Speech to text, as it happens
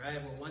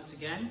right, well, once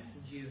again,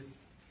 would you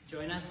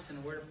join us in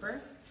a word of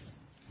prayer?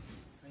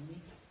 Join me.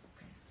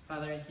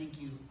 Father, I thank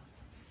you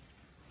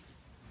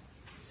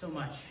so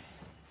much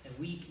that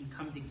we can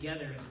come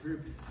together as a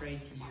group and pray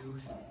to you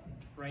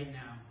right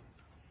now,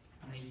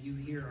 and that you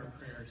hear our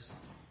prayers.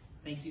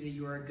 Thank you that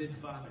you are a good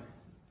Father,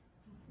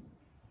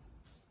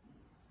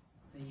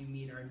 that you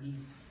meet our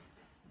needs.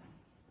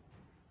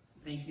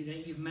 Thank you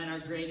that you've met our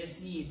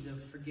greatest needs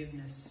of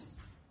forgiveness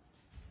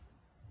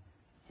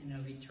and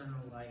of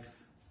eternal life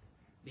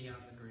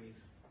beyond the grave.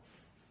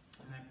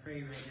 And I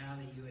pray right now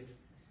that you would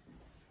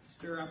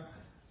stir up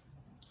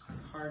our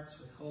hearts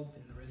with hope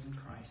in the risen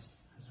Christ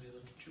as we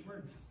look at your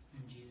word.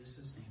 In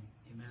Jesus'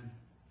 name, amen.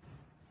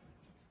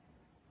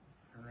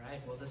 All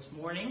right, well, this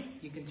morning,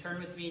 you can turn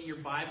with me in your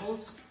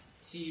Bibles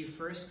to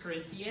 1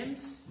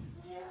 Corinthians,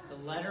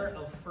 the letter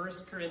of 1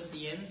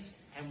 Corinthians,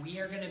 and we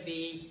are going to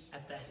be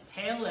at the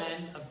tail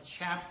end of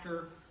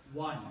chapter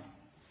 1.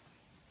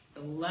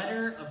 The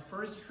letter of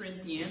 1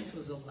 Corinthians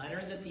was a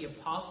letter that the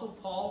Apostle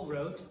Paul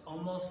wrote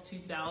almost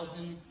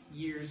 2,000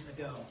 years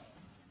ago.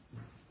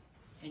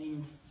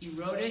 And he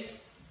wrote it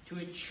to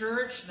a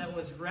church that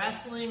was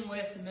wrestling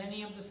with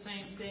many of the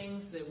same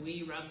things that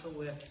we wrestle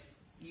with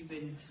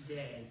even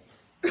today.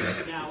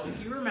 Now,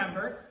 if you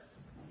remember,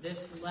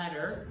 this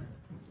letter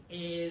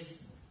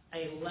is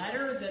a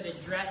letter that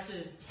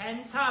addresses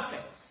 10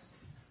 topics.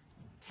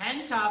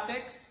 10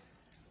 topics.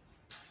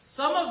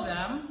 Some of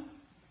them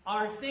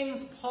are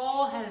things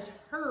Paul has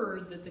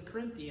heard that the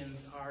Corinthians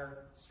are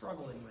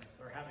struggling with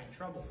or having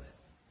trouble with.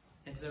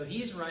 And so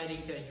he's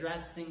writing to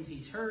address things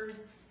he's heard.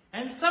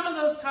 And some of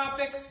those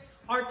topics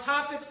are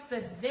topics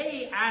that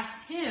they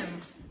asked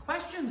him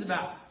questions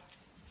about.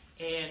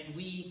 And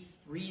we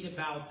read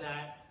about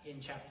that in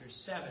chapter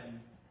 7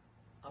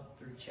 up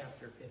through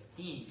chapter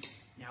 15.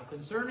 Now,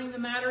 concerning the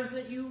matters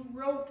that you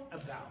wrote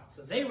about.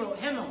 So they wrote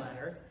him a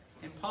letter,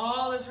 and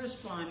Paul is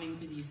responding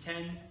to these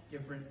 10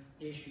 different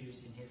issues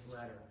in his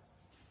letter.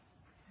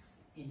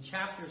 In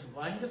chapters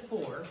 1 to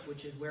 4,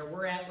 which is where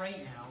we're at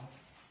right now,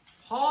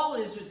 Paul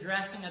is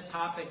addressing a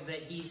topic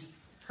that he's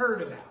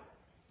heard about.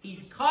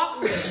 He's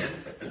caught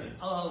wind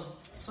of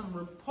some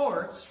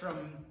reports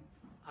from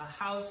a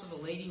house of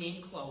a lady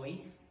named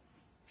Chloe.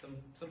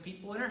 Some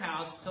people in her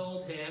house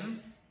told him,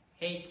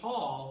 hey,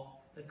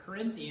 Paul, the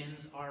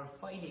Corinthians are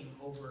fighting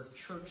over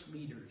church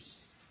leaders.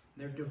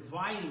 They're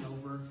dividing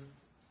over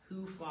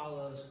who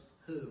follows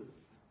who.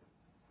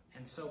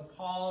 And so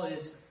Paul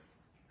is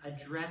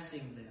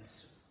addressing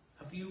this.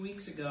 A few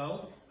weeks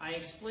ago, I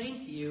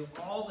explained to you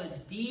all the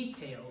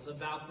details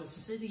about the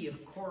city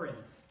of Corinth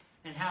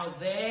and how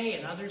they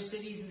and other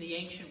cities in the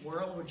ancient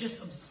world were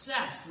just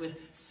obsessed with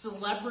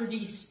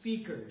celebrity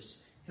speakers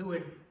who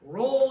would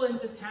roll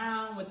into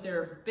town with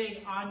their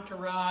big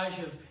entourage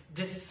of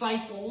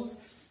disciples,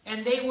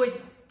 and they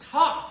would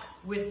talk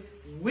with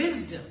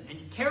wisdom and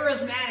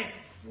charismatic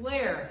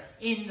flair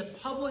in the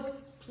public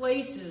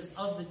places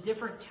of the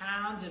different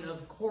towns and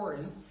of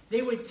Corinth.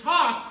 They would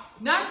talk,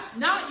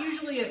 not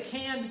usually a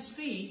canned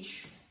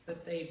speech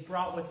that they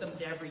brought with them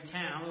to every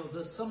town,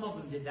 although some of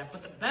them did that,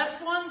 but the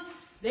best ones,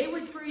 they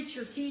would preach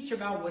or teach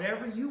about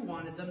whatever you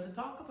wanted them to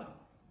talk about.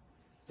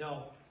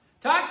 So,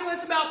 talk to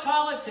us about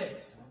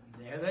politics.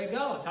 There they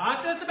go.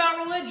 Talk to us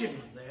about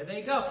religion. There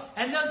they go.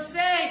 And they'll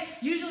say,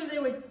 usually they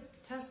would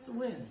test the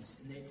winds,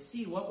 and they'd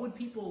see what would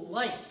people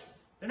like.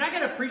 They're not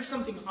going to preach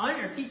something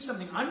or teach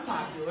something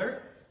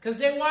unpopular, because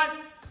they want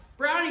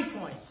brownie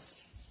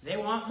points. They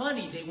want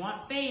money. They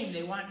want fame.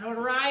 They want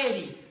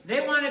notoriety.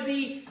 They want to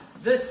be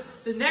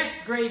the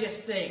next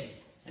greatest thing.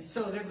 And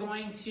so they're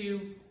going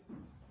to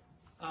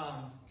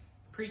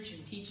preach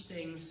and teach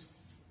things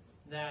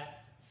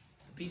that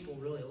the people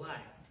really like.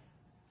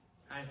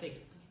 I think,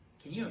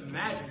 can you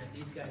imagine if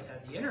these guys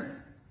had the internet,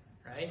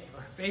 right?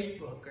 Or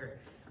Facebook or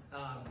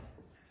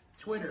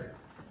Twitter?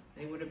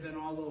 They would have been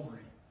all over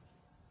it.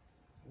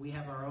 We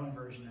have our own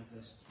version of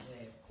this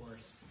today, of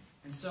course.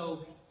 And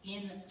so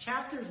in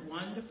chapters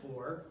 1 to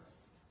 4,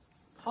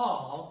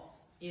 Paul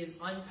is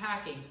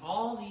unpacking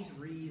all these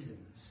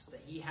reasons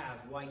that he has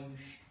why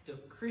the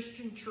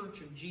Christian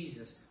Church of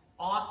Jesus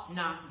ought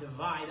not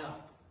divide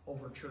up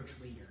over church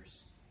leaders.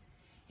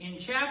 In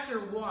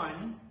chapter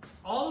 1,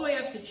 all the way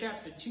up to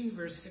chapter 2,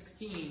 verse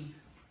 16,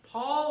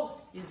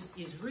 Paul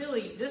is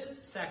really, this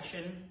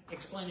section,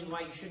 explaining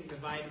why you shouldn't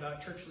divide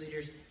about church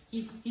leaders,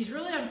 he's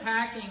really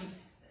unpacking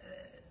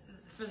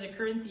for the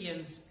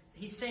Corinthians.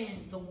 He's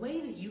saying the way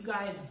that you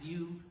guys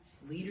view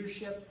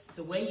leadership,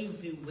 the way you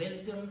view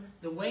wisdom,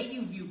 the way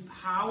you view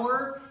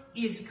power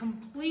is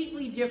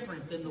completely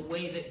different than the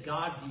way that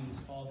God views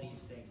all these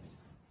things.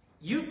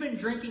 You've been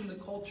drinking the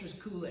culture's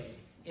Kool-Aid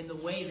in the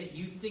way that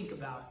you think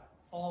about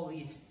all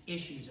these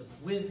issues of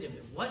wisdom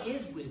and what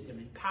is wisdom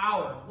and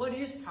power, what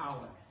is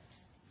power.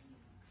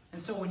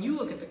 And so when you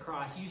look at the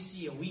cross, you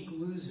see a weak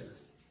loser.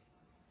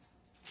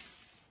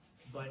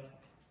 But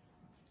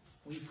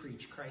we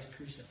preach Christ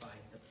crucified,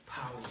 the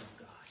power of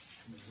God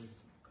and the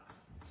wisdom of God.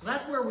 So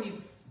that's where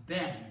we've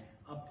been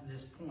up to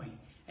this point.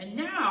 And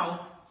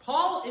now,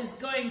 Paul is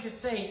going to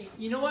say,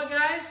 you know what,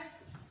 guys?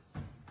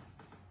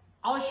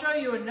 I'll show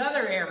you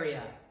another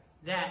area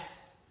that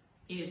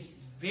is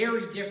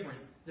very different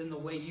than the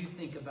way you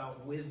think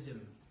about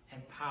wisdom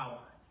and power.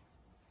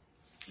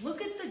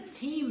 Look at the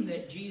team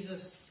that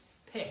Jesus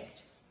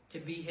picked to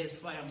be his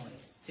family,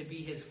 to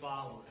be his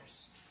followers.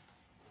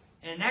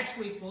 And next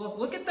week, we'll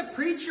look at the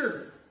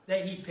preacher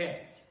that he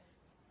picked.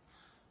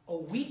 A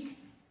weak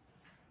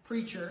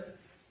preacher,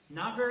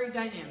 not very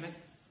dynamic,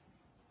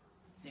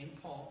 named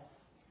Paul,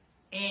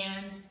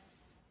 and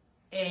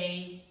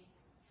a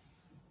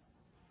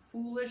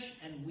foolish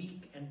and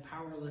weak and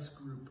powerless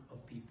group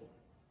of people.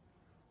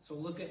 So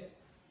look at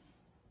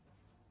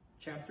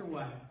chapter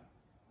 1,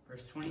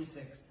 verse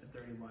 26 to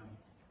 31.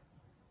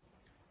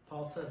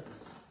 Paul says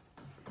this.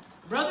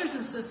 Brothers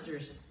and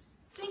sisters,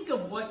 think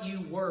of what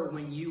you were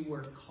when you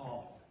were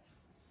called.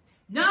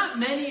 Not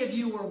many of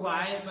you were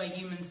wise by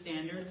human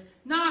standards.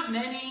 Not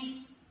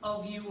many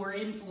of you were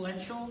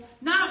influential.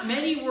 Not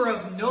many were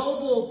of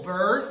noble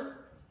birth.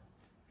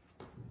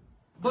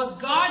 But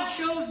God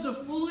chose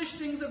the foolish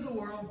things of the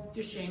world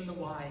to shame the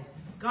wise.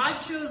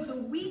 God chose the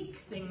weak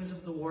things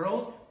of the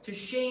world to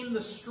shame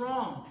the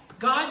strong.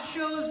 God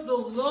chose the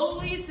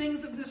lowly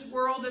things of this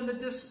world and the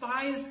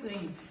despised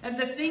things and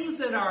the things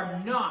that are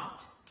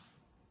not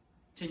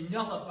to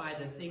nullify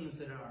the things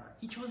that are.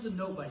 He chose the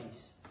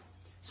nobodies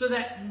so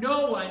that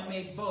no one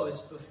may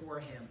boast before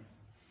him.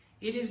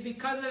 It is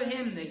because of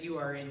him that you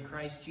are in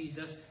Christ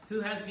Jesus, who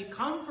has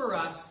become for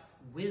us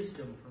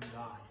wisdom from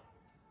God.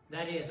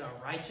 That is our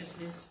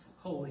righteousness,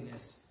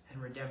 holiness, and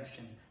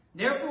redemption.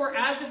 Therefore,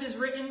 as it is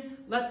written,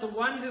 let the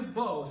one who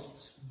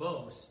boasts,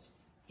 boast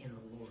in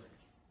the Lord.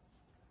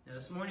 Now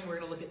this morning we're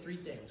going to look at three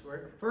things.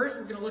 First,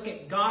 we're going to look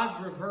at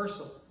God's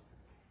reversal.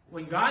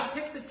 When God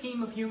picks a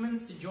team of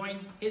humans to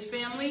join his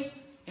family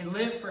and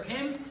live for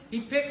him,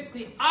 he picks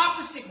the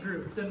opposite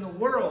group than the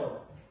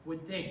world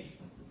would think.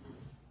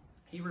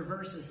 He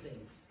reverses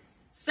things.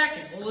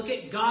 Second, we'll look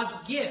at God's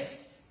gift.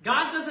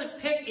 God doesn't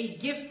pick a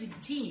gifted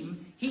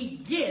team.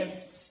 He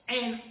gifts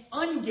an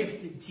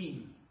ungifted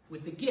team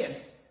with the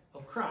gift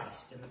of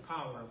Christ and the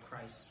power of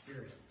Christ's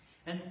Spirit.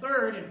 And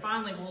third, and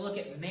finally, we'll look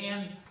at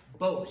man's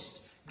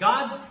boast.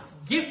 God's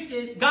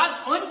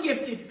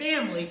ungifted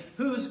family,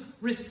 who's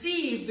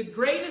received the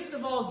greatest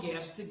of all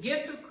gifts, the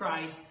gift of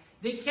Christ,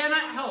 they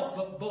cannot help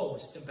but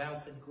boast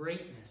about the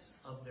greatness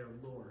of their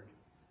Lord.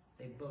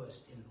 They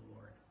boast in the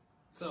Lord.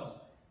 So,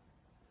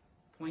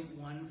 point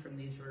one from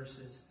these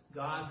verses,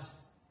 God's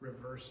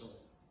reversal.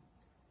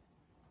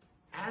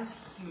 As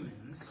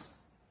humans,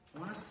 I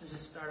want us to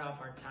just start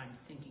off our time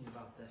thinking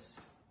about this.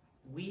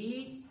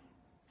 We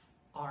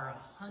are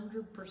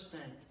 100%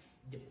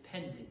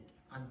 dependent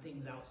on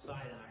things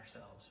outside of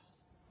ourselves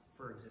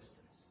for existence.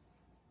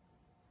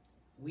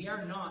 We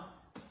are not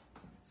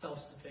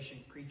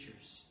self-sufficient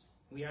creatures.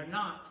 We are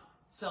not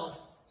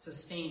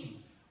self-sustaining.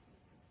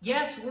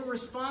 Yes, we're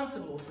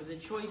responsible for the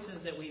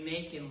choices that we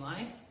make in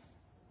life.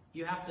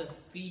 You have to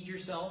feed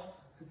yourself.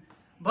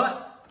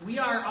 But we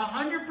are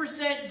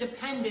 100%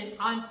 dependent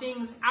on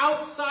things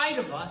outside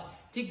of us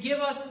to give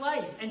us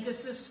life and to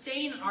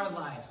sustain our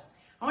lives.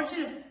 I want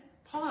you to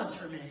pause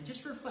for a minute and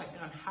just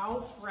reflect on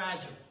how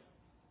fragile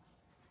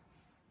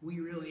we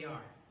really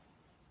are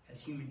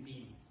as human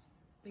beings.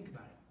 Think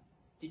about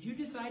it. Did you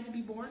decide to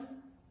be born?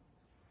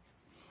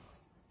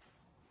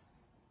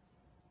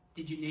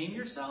 Did you name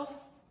yourself?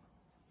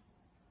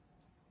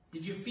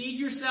 Did you feed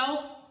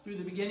yourself through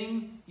the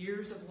beginning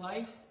years of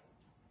life?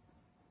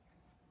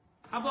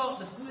 How about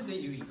the food that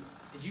you eat?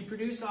 Did you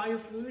produce all your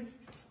food?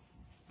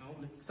 No,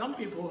 some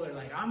people are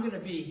like, I'm going to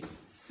be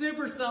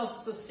super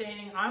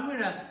self-sustaining. I'm going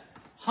to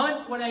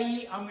hunt what I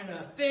eat. I'm going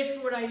to fish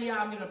for what I eat.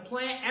 I'm going to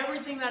plant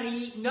everything that I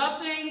eat.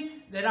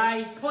 Nothing that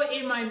I put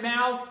in my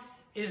mouth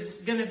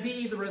is going to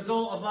be the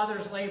result of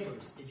others'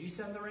 labors. Did you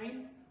send the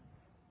rain?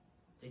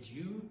 Did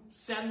you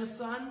send the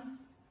sun?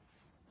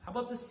 How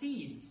about the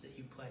seeds that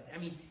you planted? I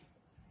mean,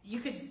 you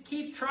could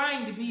keep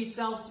trying to be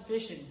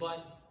self-sufficient,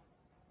 but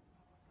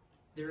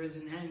there is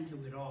an end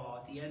to it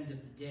all. At the end of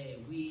the day,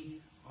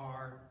 we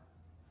are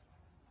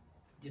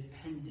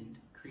dependent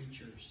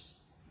creatures.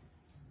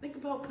 Think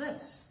about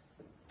this.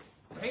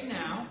 Right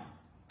now,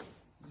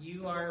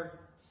 you are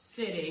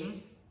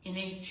sitting in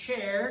a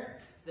chair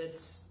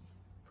that's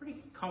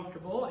pretty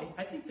comfortable.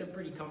 I think they're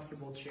pretty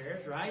comfortable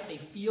chairs, right? They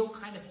feel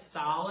kind of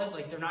solid,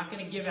 like they're not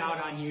going to give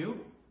out on you.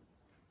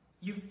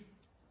 You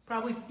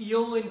probably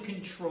feel in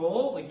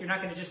control, like you're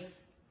not going to just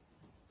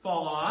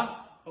fall off.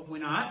 Hopefully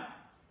not.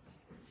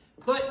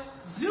 But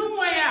zoom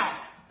way out,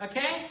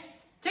 okay?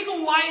 Take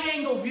a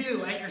wide-angle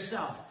view at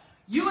yourself.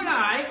 You and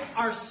I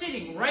are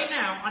sitting right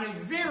now on a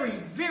very,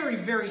 very,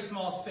 very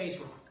small space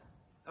rock,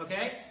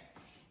 okay?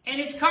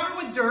 And it's covered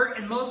with dirt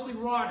and mostly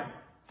water.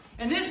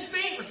 And this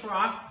space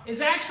rock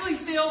is actually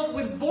filled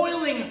with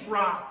boiling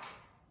rock.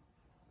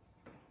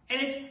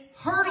 And it's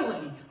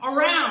hurtling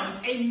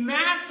around a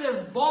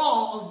massive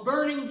ball of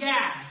burning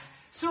gas,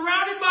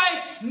 surrounded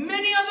by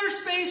many other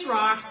space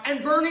rocks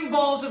and burning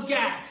balls of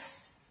gas.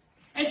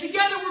 And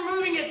together we're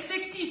moving at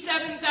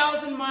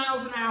 67,000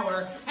 miles an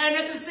hour, and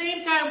at the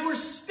same time we're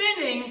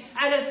spinning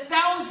at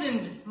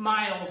 1,000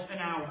 miles an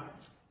hour.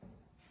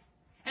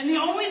 And the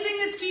only thing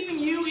that's keeping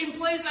you in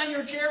place on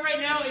your chair right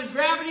now is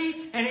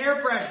gravity and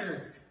air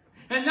pressure.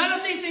 And none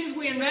of these things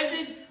we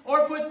invented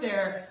or put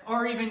there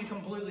or even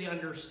completely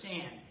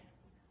understand.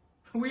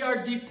 We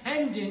are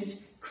dependent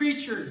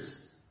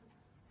creatures.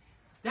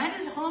 That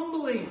is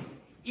humbling.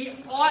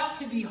 It ought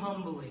to be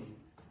humbling.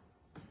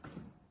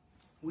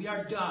 We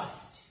are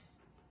dust.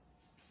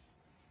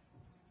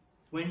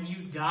 When you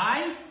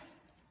die,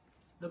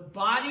 the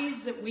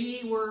bodies that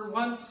we were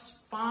once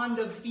fond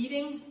of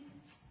feeding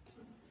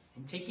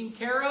and taking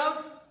care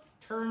of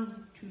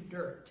turn to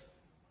dirt.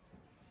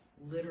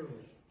 Literally.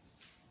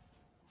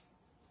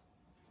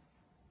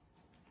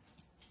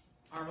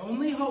 Our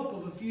only hope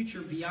of a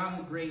future beyond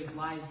the grave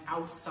lies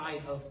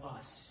outside of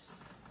us.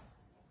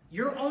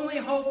 Your only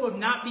hope of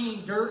not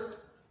being dirt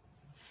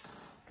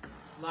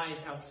lies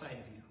outside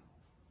of you.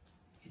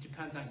 It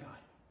depends on God.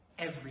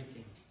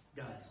 Everything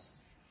does.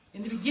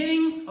 In the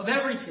beginning of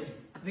everything,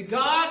 the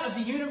God of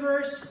the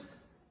universe,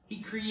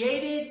 He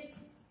created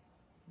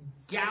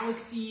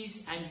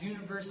galaxies and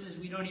universes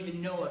we don't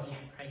even know of yet,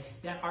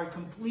 right? That are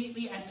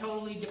completely and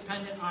totally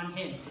dependent on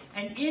Him.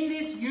 And in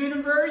this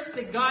universe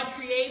that God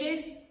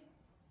created,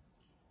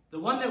 the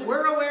one that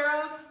we're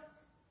aware of,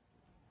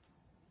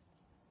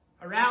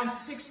 around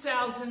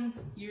 6,000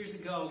 years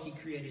ago, He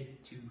created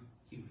two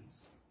humans,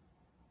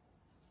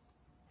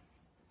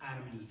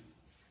 Adam and Eve.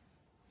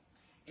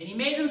 And He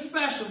made them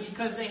special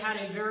because they had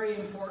a very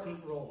important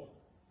role.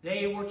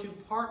 They were to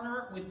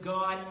partner with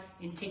God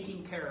in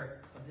taking care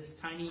of this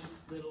tiny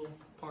little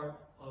part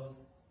of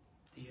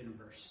the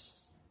universe.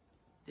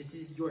 This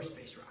is your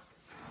space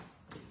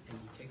rocket, and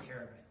you take care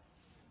of it.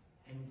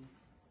 And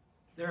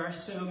there are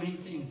so many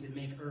things that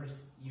make Earth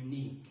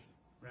unique,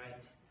 right?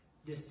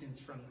 Distance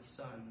from the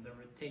sun, the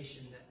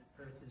rotation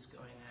that Earth is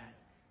going at,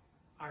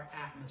 our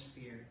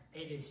atmosphere.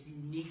 It is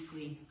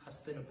uniquely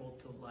hospitable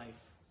to life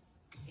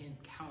in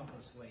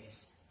countless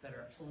ways that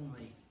are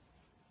only...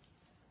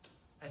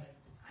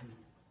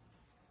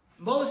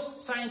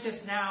 most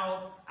scientists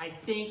now, I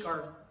think,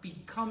 are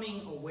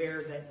becoming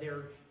aware that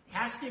there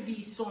has to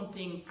be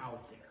something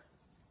out there.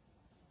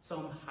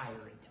 Some higher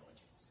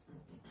intelligence.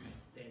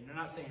 They're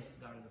not saying it's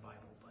the God of the Bible,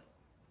 but,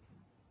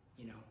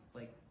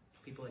 like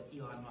people like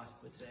Elon Musk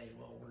would say,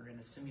 well, we're in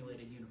a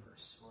simulated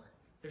universe. Or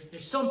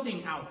there's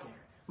something out there.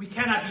 We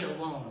cannot be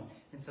alone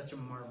in such a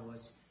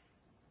marvelous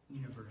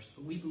universe.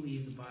 But we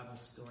believe the Bible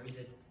story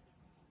that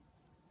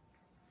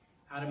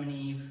Adam and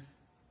Eve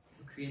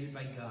were created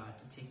by God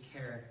to take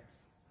care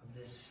of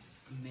this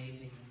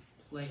amazing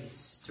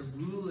place, to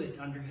rule it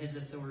under His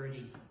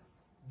authority,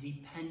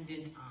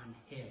 dependent on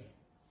Him.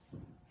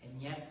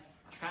 And yet,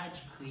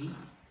 tragically,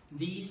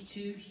 these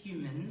two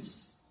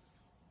humans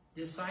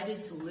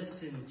decided to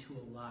listen to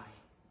a lie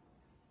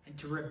and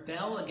to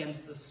rebel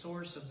against the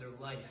source of their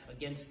life,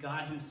 against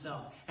God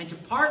Himself, and to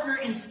partner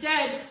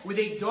instead with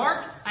a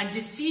dark and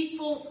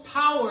deceitful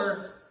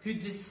power who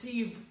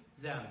deceived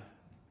them.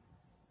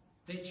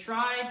 They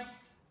tried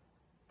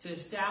to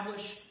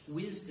establish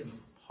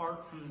wisdom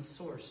apart from the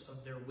source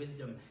of their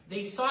wisdom.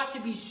 They sought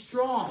to be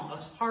strong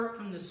apart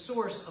from the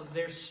source of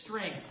their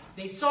strength.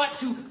 They sought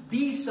to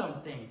be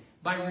something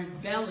by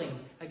rebelling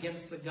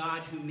against the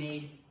God who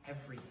made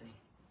everything.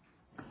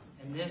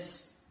 And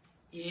this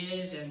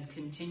is and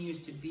continues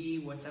to be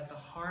what's at the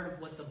heart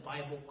of what the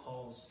Bible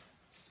calls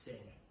sin.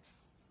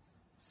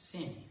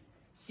 Sin.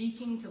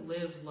 Seeking to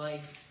live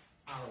life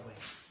our way.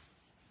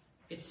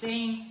 It's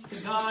saying to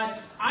God,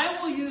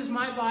 I will use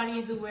my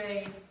body the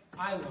way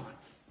I want.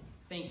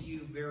 Thank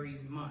you very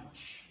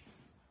much.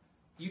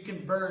 You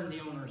can burn the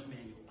owner's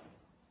manual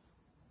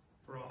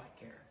for all I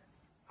care.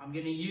 I'm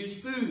going to use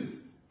food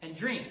and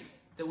drink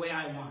the way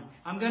I want.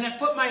 I'm going to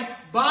put my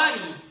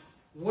body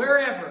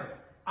wherever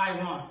I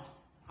want.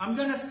 I'm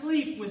going to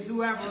sleep with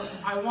whoever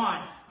I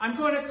want. I'm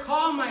going to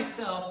call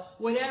myself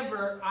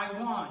whatever I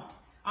want.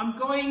 I'm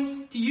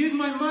going to use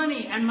my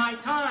money and my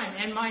time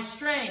and my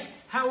strength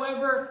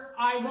however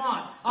I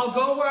want. I'll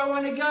go where I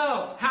want to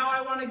go, how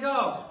I want to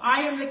go.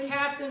 I am the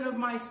captain of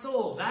my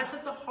soul. That's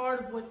at the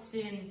heart of what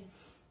sin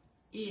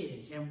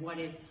is and what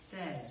it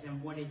says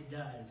and what it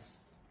does.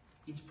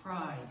 It's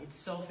pride, it's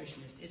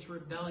selfishness, it's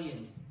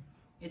rebellion.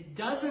 It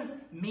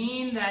doesn't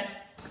mean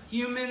that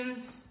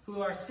humans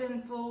who are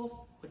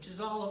sinful, which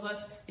is all of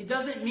us, it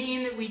doesn't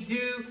mean that we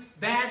do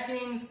bad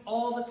things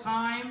all the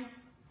time,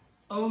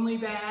 only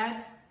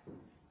bad.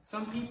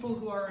 Some people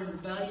who are in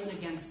rebellion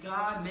against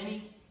God,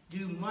 many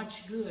do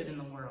much good in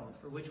the world,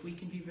 for which we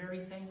can be very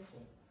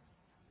thankful.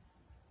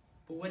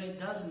 But what it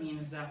does mean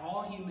is that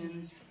all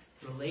humans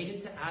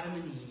related to Adam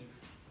and Eve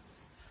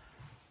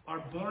are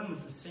born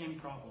with the same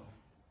problem.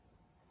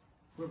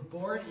 We're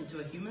born into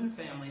a human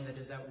family that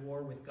is at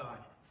war with God.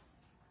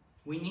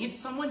 We need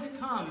someone to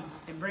come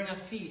and bring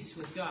us peace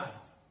with God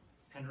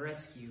and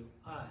rescue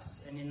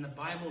us. And in the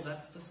Bible,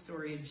 that's the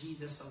story of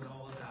Jesus is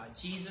all about.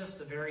 Jesus,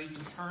 the very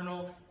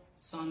eternal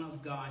Son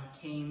of God,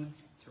 came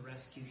to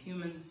rescue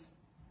humans,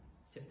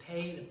 to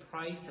pay the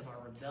price of our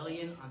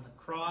rebellion on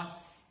the cross.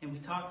 And we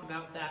talked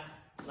about that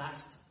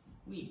last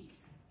week.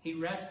 He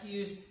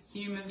rescues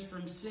humans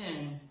from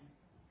sin.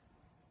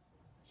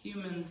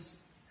 humans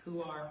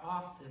who are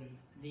often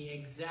the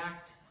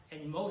exact,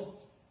 and most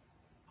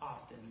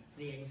often,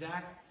 the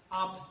exact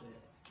opposite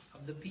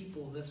of the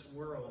people this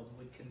world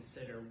would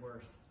consider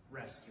worth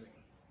rescuing.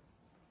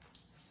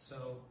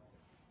 So,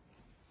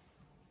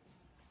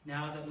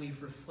 now that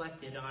we've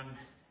reflected on,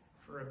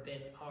 for a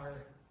bit,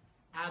 our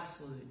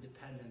absolute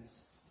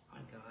dependence on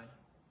God,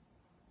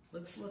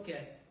 let's look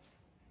at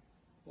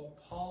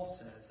what Paul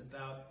says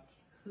about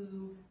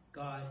who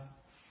God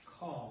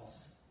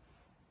calls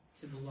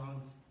to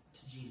belong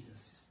to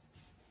Jesus.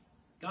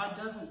 God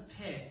doesn't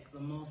pick the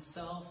most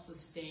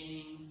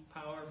self-sustaining,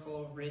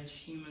 powerful, rich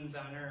humans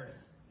on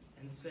earth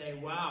and say,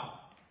 wow,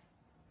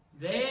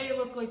 they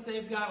look like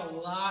they've got a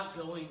lot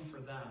going for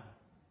them.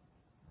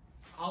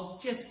 I'll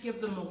just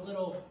give them a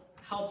little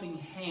helping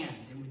hand.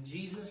 And with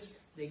Jesus,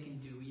 they can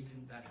do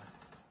even better.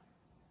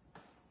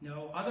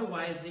 No,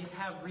 otherwise they'd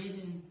have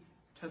reason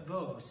to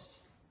boast.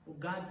 Well,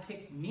 God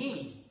picked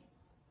me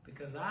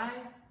because I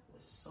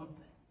was something.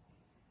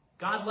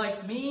 God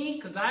liked me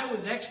because I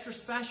was extra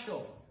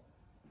special.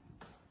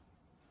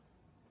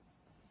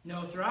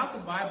 No, throughout the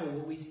Bible,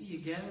 what we see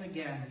again and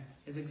again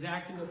is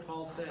exactly what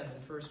Paul says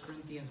in 1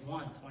 Corinthians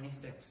 1,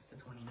 26 to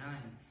 29.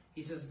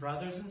 He says,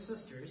 brothers and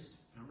sisters,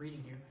 I'm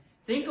reading here,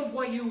 think of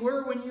what you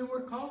were when you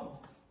were called.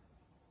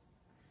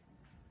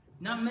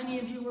 Not many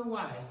of you were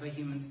wise by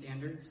human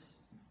standards.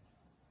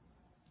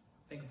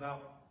 Think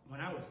about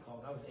when I was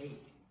called. I was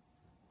 8.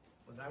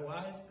 Was I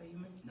wise by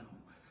human? No.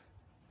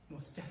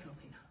 Most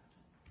definitely not.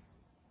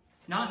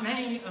 Not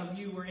many of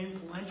you were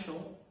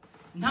influential.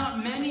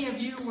 Not many of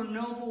you were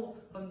noble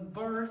of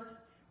birth.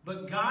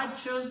 But God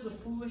chose the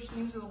foolish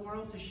things of the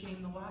world to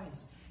shame the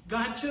wise.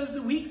 God chose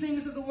the weak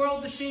things of the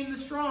world to shame the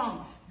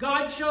strong.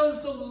 God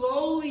chose the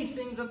lowly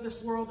things of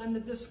this world and the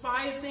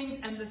despised things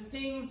and the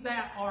things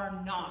that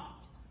are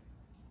not.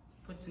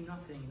 Put to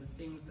nothing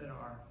the things that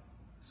are,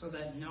 so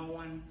that no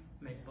one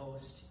may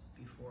boast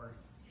before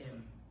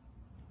him.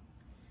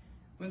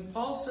 When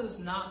Paul says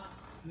not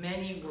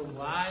many were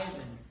wise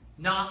and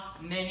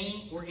not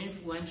many were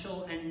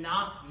influential and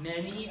not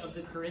many of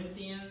the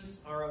Corinthians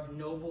are of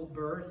noble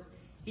birth,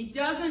 he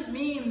doesn't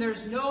mean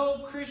there's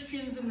no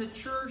Christians in the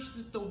church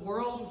that the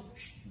world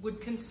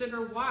would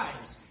consider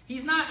wise.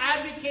 He's not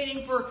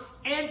advocating for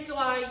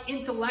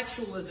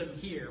anti-intellectualism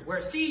here,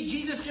 where, see,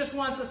 Jesus just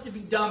wants us to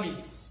be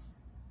dummies.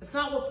 That's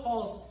not what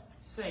Paul's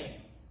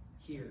saying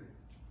here.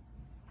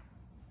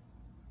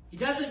 He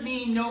doesn't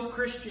mean no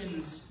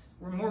Christians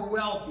were more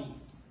wealthy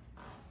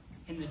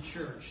in the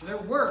church. There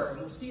were, and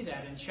we'll see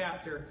that in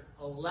chapter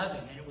 11,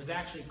 and it was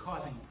actually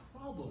causing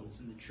problems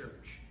in the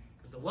church.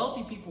 The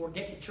wealthy people were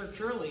getting to church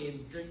early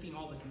and drinking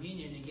all the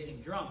communion and getting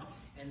drunk,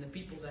 and the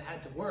people that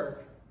had to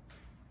work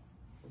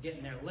were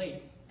getting there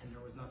late, and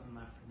there was nothing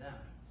left for them.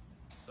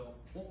 So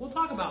we'll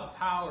talk about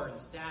power and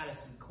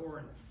status in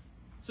Corinth.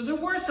 So there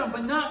were some,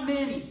 but not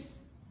many.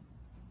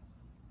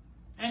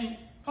 And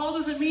Paul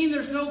doesn't mean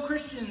there's no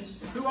Christians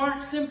who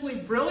aren't simply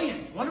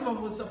brilliant. One of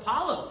them was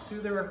Apollos,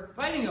 who they were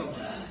fighting over.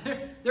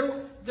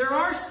 There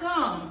are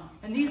some,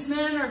 and these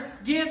men are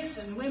gifts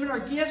and women are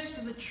gifts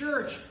to the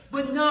church,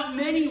 but not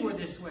many were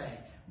this way.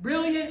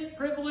 Brilliant,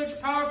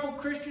 privileged, powerful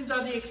Christians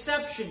are the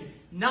exception,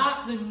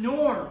 not the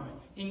norm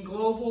in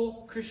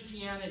global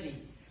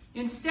Christianity.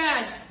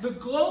 Instead, the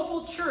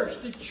global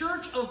church, the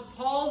church of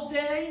Paul's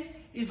day,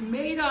 is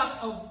made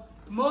up of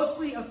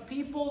mostly of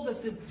people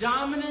that the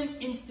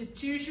dominant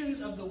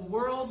institutions of the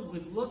world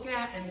would look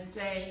at and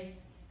say,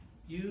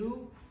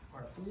 you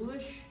are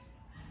foolish,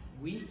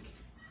 weak,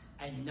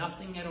 and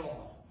nothing at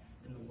all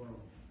in the world.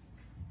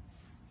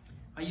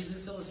 I used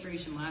this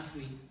illustration last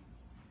week.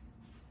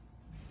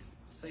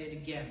 I'll say it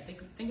again.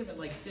 Think of it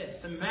like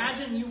this.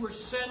 Imagine you were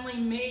suddenly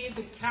made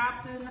the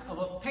captain of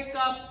a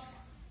pickup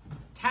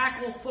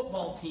tackle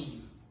football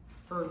team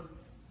for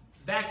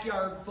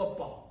backyard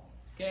football.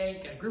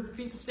 Okay, got a group of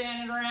people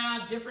standing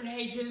around, different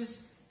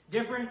ages,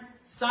 different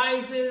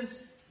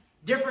sizes,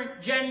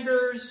 different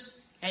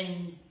genders,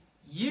 and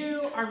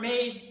you are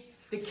made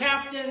the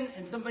captain,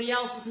 and somebody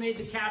else is made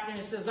the captain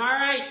and says, all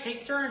right,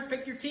 take turns,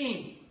 pick your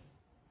team.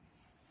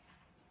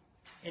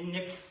 And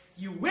if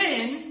you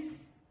win,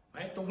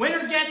 right, the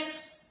winner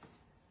gets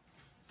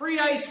free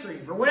ice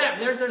cream or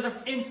whatever. There's an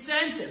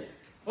incentive.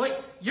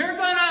 Well, you're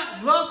going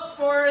to look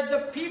for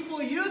the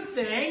people you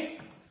think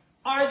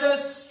are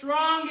the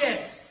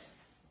strongest.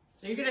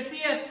 So you're going to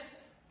see a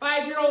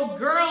 5-year-old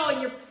girl,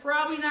 and you're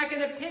probably not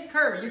going to pick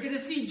her. You're going to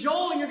see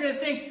Joel, and you're going to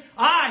think,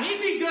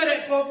 he'd be good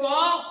at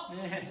football.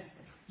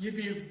 You'd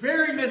be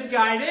very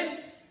misguided,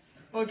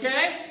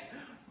 okay?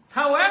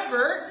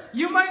 However,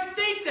 you might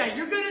think that.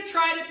 You're going to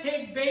try to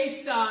pick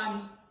based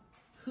on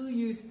who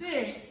you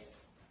think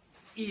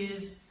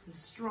is the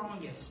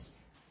strongest,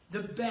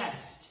 the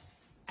best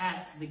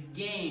at the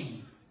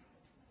game.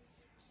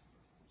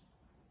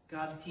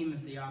 God's team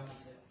is the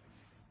opposite.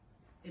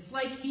 It's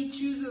like he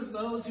chooses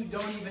those who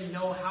don't even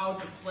know how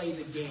to play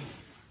the game,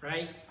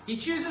 right? He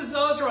chooses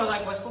those who are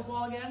like, what's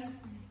football again?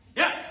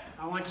 Yeah,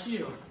 I want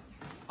you.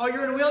 Oh,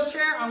 you're in a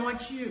wheelchair? I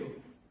want you.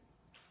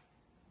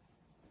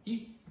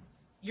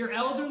 You're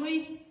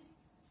elderly?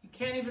 You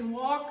can't even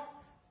walk.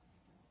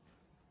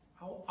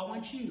 I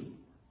want you.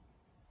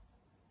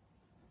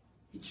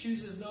 He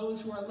chooses those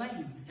who are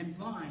lame and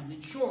blind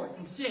and short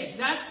and sick.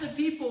 That's the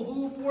people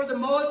who, for the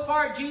most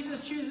part,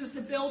 Jesus chooses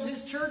to build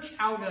his church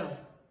out of.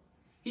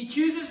 He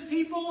chooses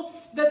people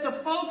that the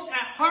folks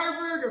at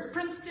Harvard or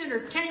Princeton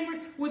or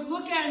Cambridge would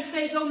look at and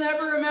say they'll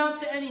never amount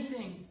to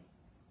anything.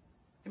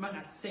 They might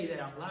not say that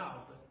out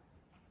loud, but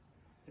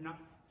they're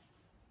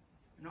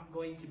not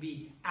going to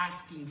be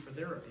asking for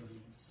their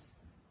opinions.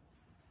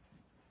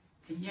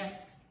 And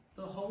yet,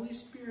 the Holy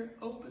Spirit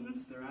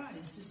opens their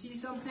eyes to see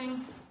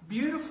something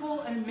beautiful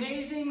and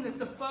amazing that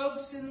the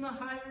folks in the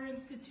higher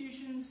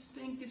institutions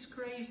think is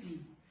crazy.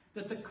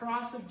 That the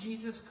cross of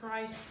Jesus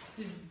Christ,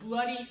 this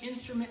bloody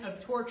instrument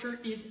of torture,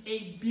 is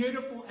a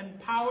beautiful and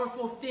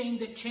powerful thing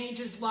that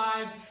changes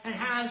lives and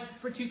has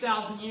for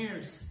 2,000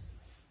 years.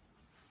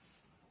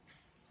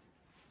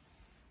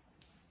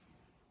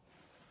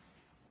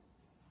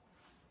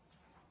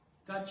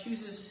 God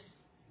chooses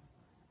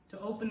to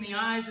open the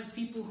eyes of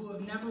people who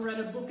have never read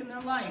a book in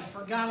their life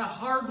or got a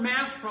hard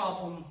math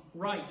problem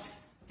right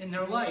in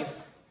their life.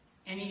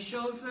 And he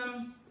shows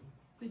them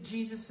that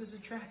Jesus is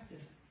attractive.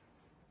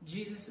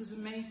 Jesus is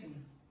amazing.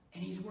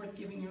 And he's worth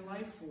giving your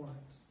life for.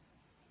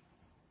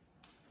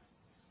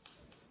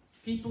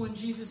 People in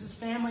Jesus'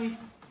 family,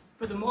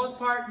 for the most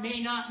part,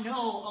 may not know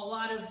a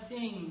lot of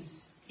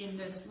things in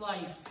this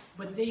life.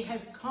 But they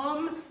have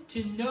come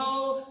to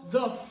know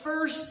the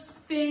first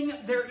thing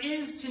there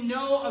is to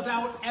know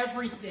about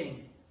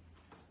everything.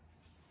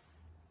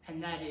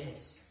 And that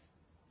is,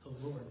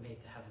 the Lord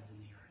made the heavens and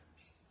the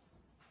earth.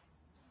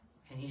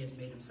 And he has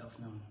made himself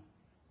known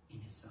in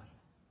his Son.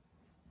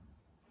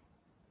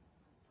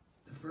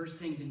 The first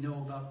thing to know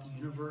about the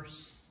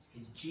universe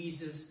is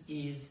Jesus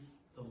is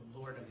the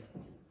Lord of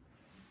it.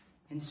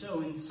 And so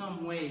in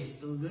some ways,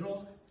 the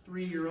little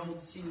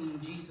 3-year-old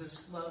singing,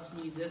 "Jesus loves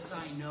me, this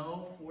I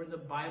know, for the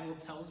Bible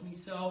tells me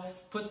so,"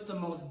 puts the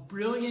most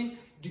brilliant,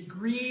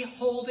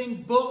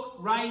 degree-holding,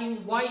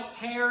 book-writing,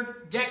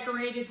 white-haired,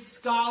 decorated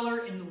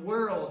scholar in the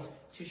world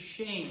to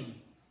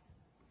shame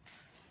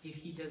if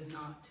he does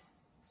not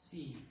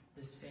see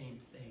the same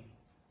thing.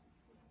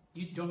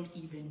 You don't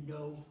even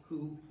know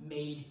who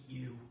made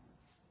you.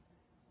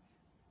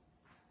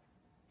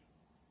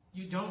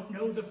 You don't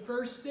know the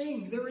first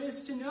thing there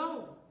is to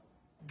know.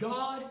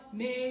 God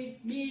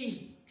made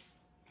me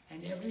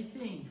and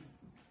everything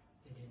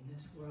that in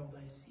this world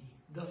I see.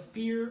 The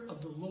fear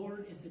of the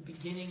Lord is the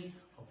beginning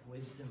of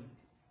wisdom.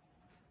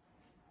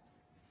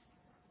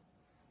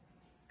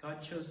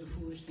 God chose the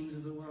foolish things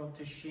of the world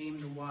to shame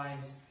the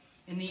wise.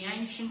 In the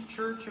ancient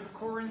church of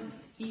Corinth,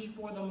 he,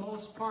 for the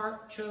most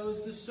part,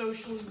 chose the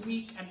socially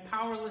weak and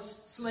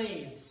powerless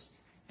slaves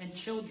and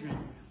children,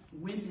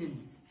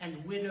 women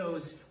and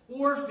widows,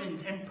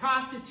 orphans and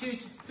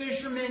prostitutes,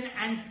 fishermen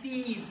and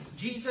thieves.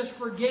 Jesus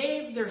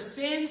forgave their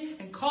sins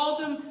and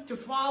called them to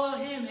follow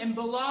him and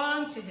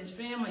belong to his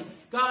family.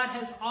 God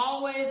has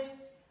always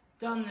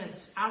done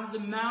this. Out of the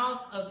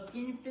mouth of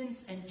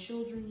infants and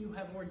children you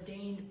have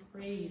ordained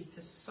praise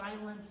to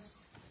silence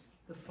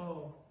the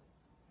foe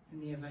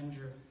and the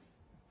avenger.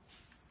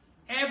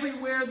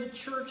 Everywhere the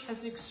church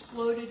has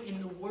exploded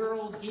in the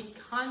world, it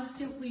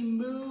constantly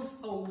moves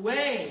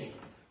away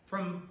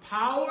from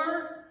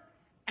power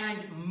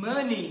and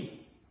money.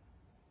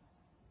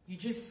 You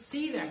just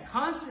see that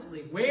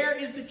constantly. Where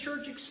is the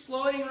church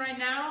exploding right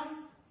now?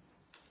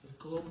 The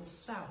global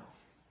south.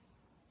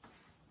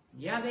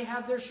 Yeah, they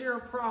have their share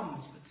of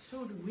problems, but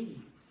so do we.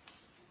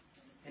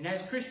 And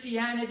as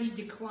Christianity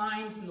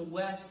declines in the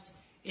West,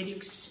 it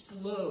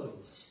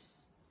explodes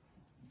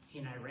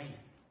in Iran,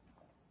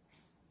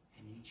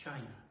 and in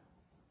China,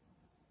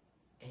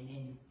 and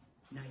in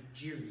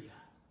Nigeria,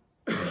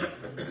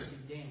 and in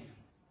Sudan,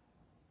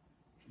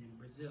 and in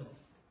Brazil,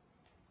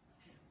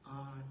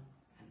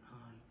 and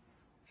on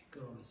it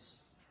goes.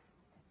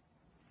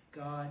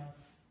 God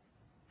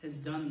has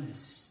done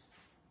this.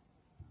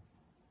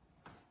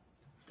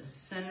 The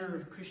center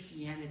of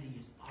Christianity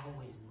is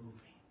always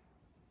moving.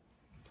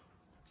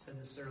 I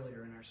said this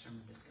earlier in our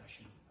sermon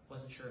discussion.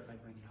 Wasn't sure if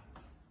I'd bring it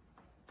up.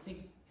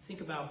 Think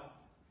about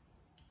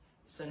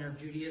the center of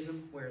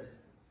Judaism. Where is it?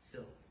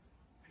 Still,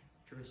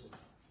 Jerusalem.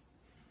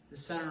 The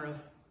center of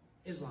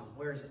Islam.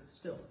 Where is it?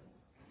 Still,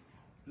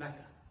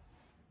 Mecca.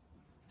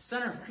 The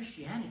center of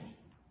Christianity.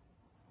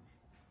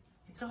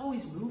 It's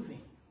always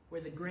moving.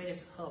 We're the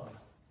greatest hub.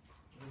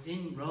 It was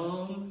in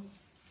Rome,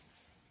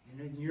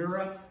 and in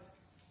Europe,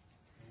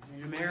 and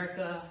in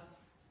America.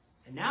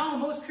 And now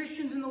most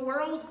Christians in the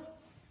world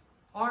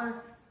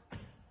are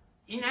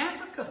in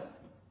Africa.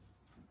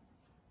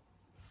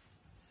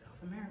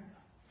 South America.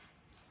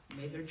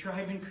 May their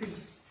tribe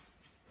increase.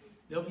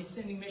 They'll be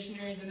sending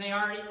missionaries, and they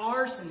already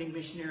are sending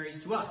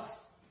missionaries to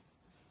us.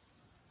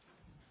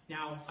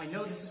 Now, I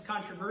know this is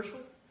controversial,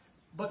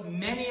 but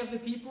many of the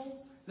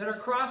people that are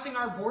crossing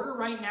our border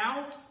right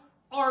now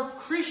are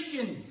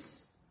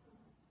Christians.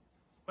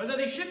 Whether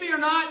they should be or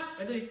not,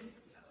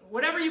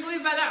 whatever you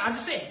believe about that, I'm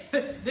just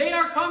saying, they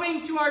are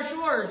coming to our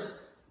shores,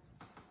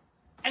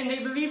 and they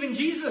believe in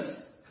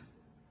Jesus.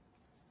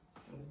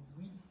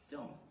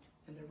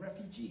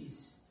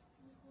 refugees.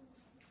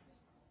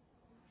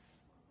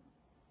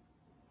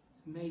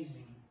 It's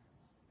amazing.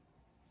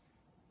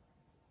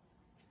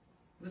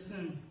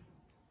 Listen,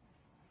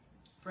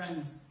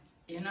 friends,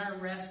 in our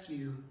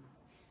rescue,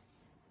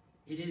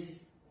 it is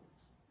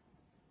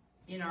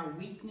in our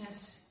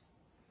weakness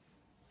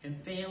and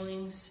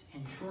failings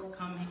and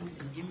shortcomings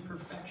and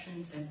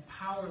imperfections and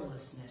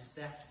powerlessness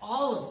that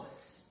all of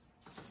us,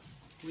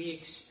 we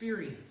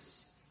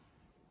experience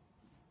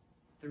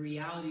the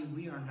reality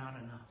we are not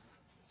enough.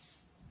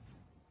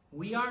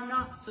 We are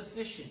not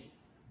sufficient.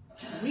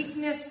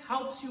 Weakness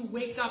helps you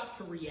wake up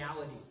to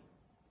reality.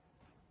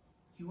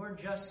 You are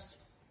just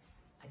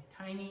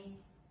a tiny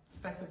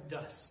speck of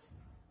dust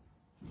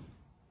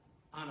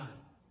on a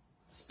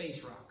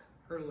space rock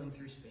hurtling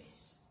through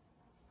space.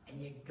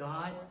 And yet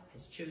God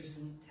has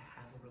chosen to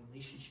have a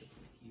relationship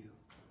with you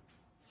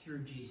through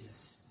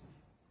Jesus.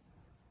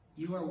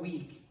 You are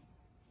weak,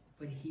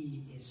 but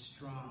he is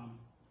strong.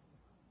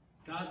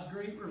 God's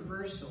great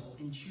reversal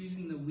in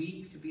choosing the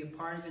weak to be a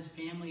part of his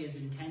family is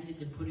intended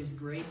to put his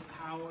great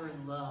power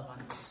and love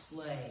on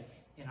display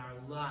in our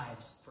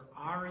lives for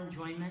our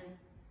enjoyment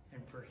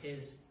and for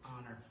his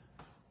honor.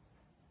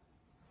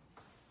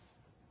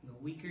 The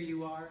weaker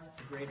you are,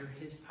 the greater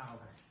his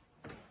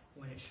power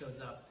when it shows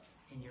up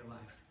in your life.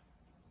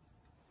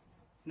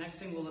 Next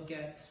thing we'll look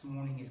at this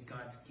morning is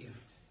God's gift.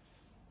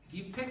 If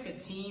you pick a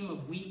team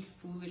of weak,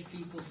 foolish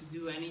people to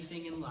do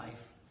anything in life,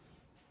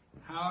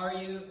 how are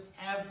you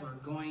ever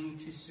going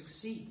to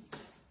succeed?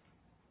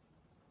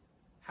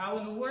 How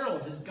in the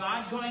world is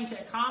God going to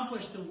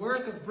accomplish the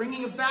work of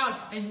bringing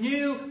about a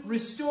new,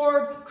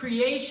 restored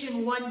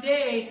creation one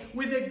day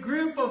with a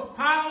group of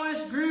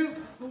powerless,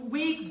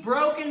 weak,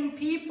 broken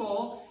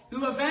people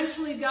who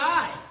eventually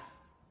die?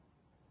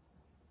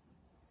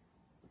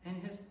 And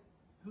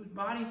whose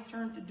bodies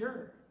turn to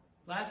dirt.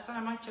 Last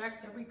time I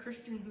checked, every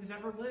Christian who's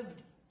ever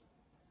lived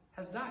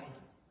has died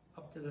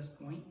up to this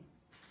point.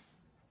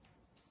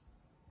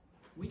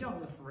 We don't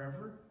live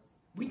forever.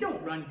 We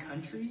don't run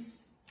countries.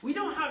 We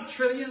don't have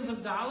trillions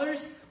of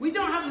dollars. We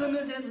don't have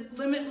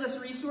limitless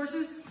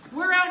resources.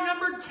 We're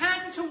outnumbered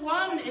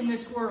 10-1 in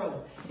this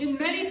world. In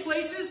many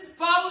places,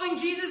 following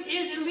Jesus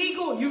is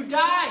illegal. You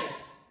die,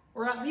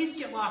 or at least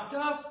get locked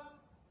up.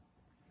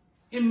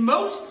 In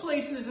most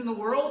places in the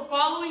world,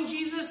 following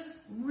Jesus,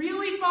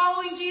 really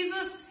following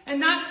Jesus, and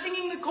not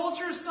singing the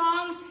culture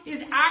songs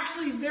is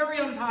actually very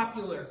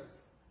unpopular.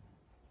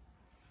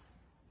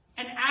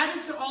 And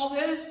added to all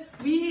this,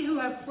 we who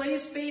have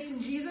placed faith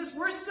in Jesus,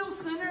 we're still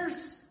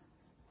sinners.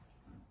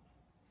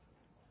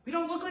 We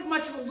don't look like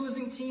much of a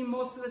losing team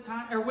most of the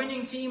time, or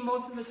winning team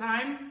most of the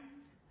time.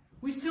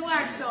 We still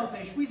act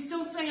selfish. We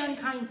still say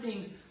unkind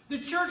things. The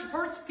church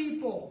hurts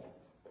people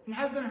and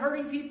has been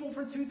hurting people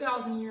for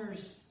 2,000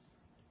 years.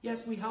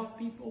 Yes, we help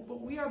people,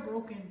 but we are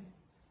broken.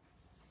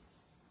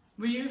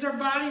 We use our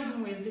bodies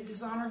in ways that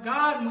dishonor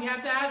God, and we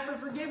have to ask for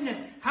forgiveness.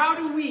 How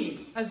do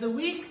we, as the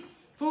weak,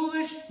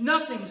 foolish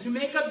nothings who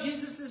make up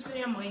Jesus'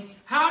 family,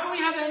 how do we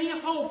have any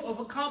hope of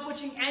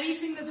accomplishing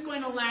anything that's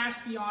going to last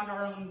beyond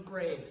our own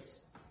graves?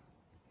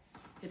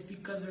 It's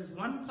because there's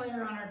one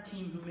player on our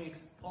team who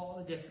makes all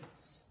the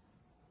difference.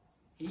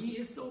 He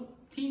is the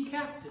team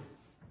captain,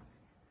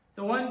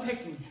 the one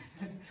picking,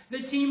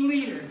 the team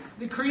leader,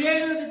 the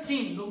creator of the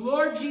team, the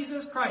Lord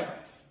Jesus Christ,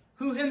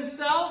 who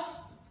himself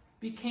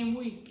became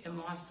weak and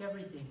lost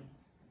everything.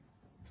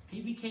 He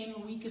became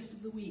the weakest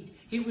of the weak.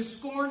 He was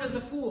scorned as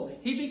a fool.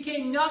 He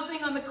became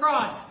nothing on the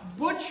cross,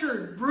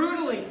 butchered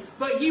brutally,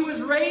 but he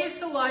was raised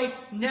to life,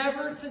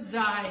 never to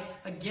die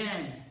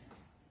again.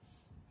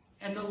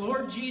 And the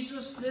Lord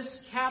Jesus,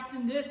 this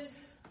captain, this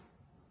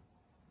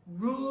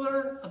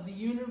ruler of the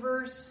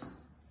universe,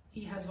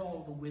 he has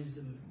all the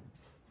wisdom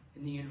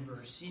in the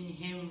universe. In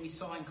him, we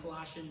saw in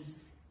Colossians,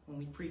 when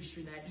we preached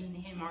through that, in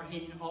him are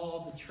hidden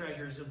all the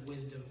treasures of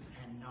wisdom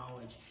and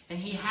knowledge. And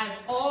he has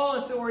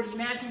all authority.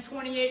 Matthew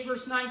 28,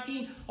 verse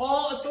 19,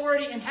 all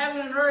authority in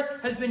heaven and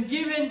earth has been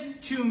given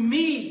to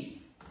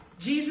me.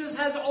 Jesus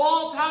has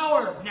all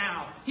power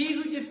now. He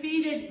who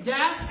defeated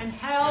death and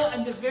hell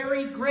and the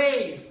very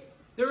grave.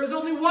 There is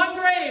only one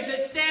grave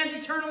that stands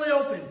eternally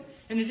open,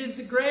 and it is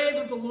the grave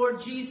of the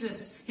Lord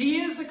Jesus.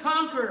 He is the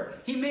conqueror.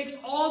 He makes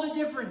all the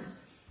difference.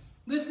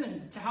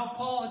 Listen to how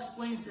Paul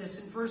explains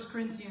this in 1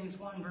 Corinthians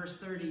 1, verse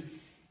 30.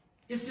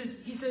 He says,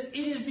 it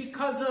is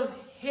because of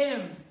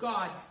him,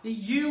 God, that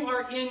you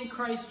are in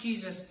Christ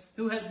Jesus,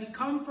 who has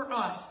become for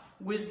us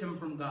wisdom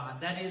from God.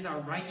 That is our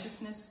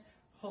righteousness,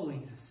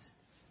 holiness,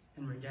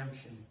 and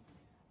redemption.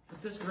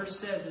 What this verse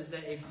says is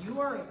that if you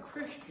are a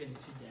Christian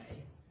today,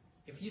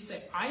 if you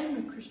say, I am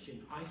a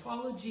Christian, I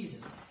follow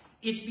Jesus,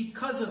 it's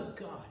because of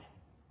God.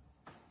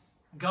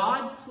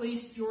 God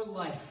placed your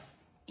life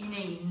in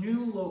a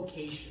new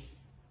location.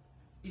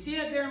 You see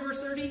that there in verse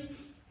 30?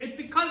 It's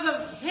because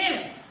of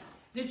him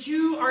that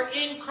you are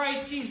in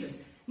Christ Jesus.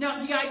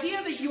 Now, the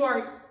idea that you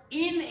are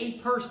in a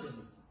person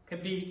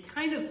can be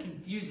kind of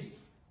confusing.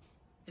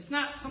 It's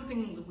not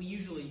something that we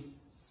usually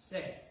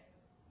say.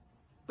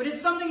 But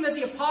it's something that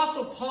the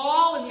Apostle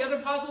Paul and the other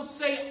apostles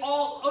say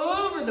all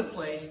over the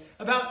place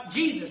about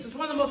Jesus. It's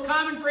one of the most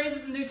common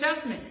phrases in the New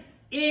Testament.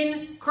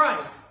 In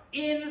Christ,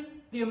 in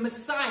the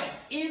Messiah,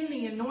 in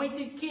the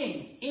anointed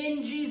King,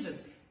 in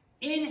Jesus,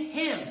 in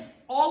Him,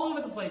 all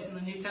over the place in the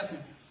New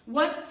Testament.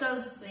 What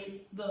does the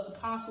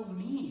apostle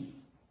mean?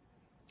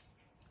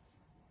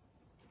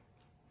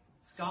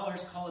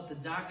 Scholars call it the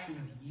doctrine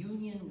of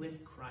union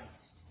with Christ.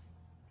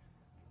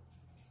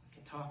 We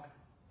could talk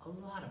a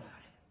lot about it.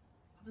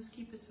 I'll just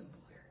keep it simple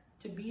here.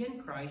 To be in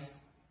Christ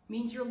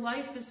means your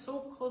life is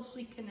so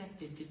closely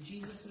connected to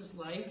Jesus'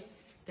 life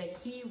that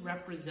He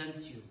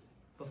represents you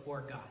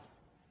before God.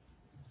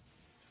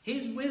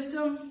 His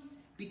wisdom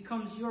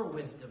becomes your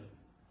wisdom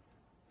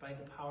by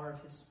the power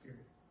of His Spirit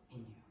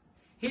in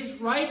you.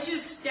 His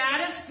righteous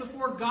status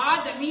before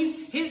God, that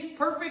means His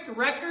perfect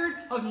record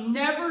of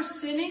never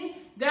sinning,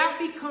 that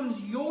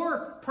becomes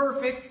your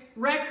perfect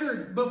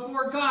record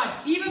before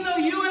God. Even though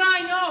you and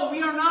I know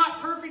we are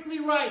not perfectly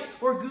right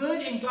or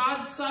good in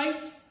God's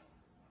sight,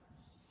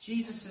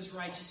 Jesus'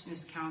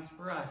 righteousness counts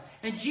for us.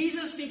 And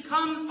Jesus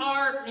becomes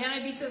our,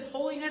 NIV says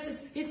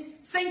holiness, it's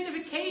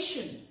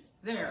sanctification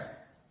there.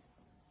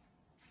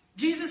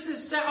 Jesus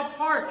is set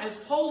apart as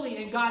holy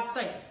in God's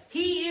sight.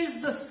 He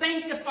is the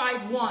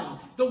sanctified one,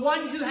 the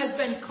one who has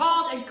been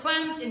called and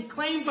cleansed and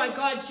claimed by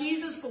God.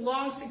 Jesus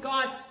belongs to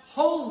God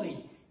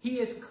holy. He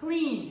is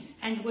clean.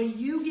 And when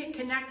you get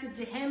connected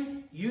to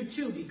Him, you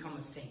too become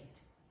a saint,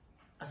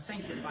 a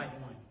sanctified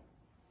one.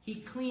 He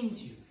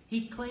cleans you.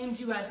 He claims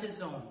you as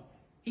His own.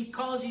 He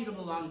calls you to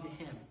belong to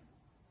Him.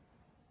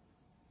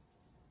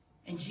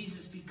 And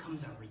Jesus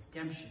becomes our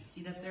redemption.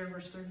 See that there,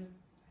 verse 30?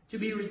 To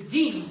be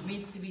redeemed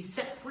means to be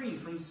set free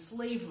from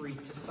slavery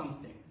to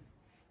something.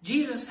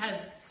 Jesus has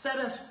set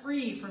us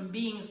free from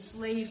being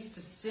slaves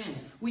to sin.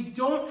 We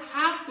don't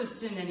have to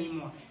sin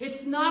anymore.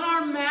 It's not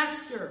our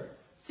master.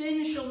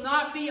 Sin shall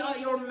not be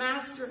your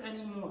master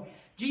anymore.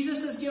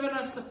 Jesus has given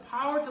us the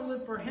power to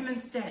live for Him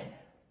instead.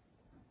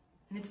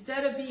 And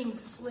instead of being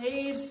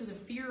slaves to the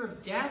fear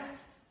of death,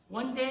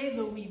 one day,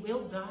 though we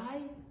will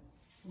die,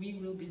 we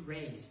will be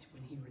raised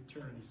when He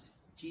returns.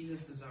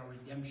 Jesus is our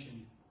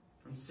redemption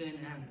from sin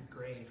and the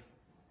grave.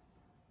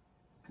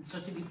 And so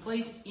to be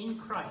placed in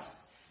Christ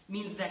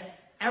means that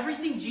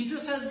everything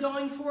Jesus has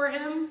going for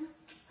Him,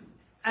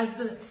 as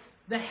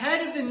the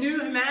head of the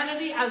new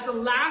humanity, as the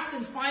last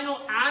and final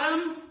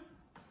Adam,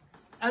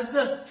 as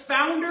the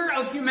founder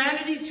of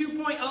humanity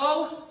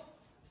 2.0,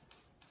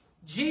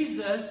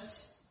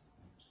 Jesus,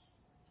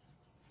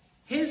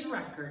 His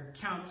record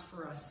counts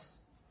for us.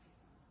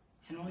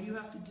 And all you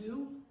have to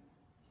do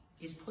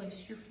is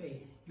place your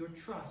faith, your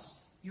trust,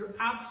 your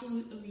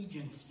absolute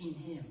allegiance in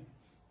Him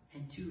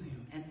and to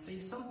Him, and say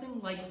something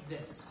like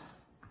this.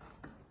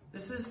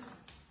 This is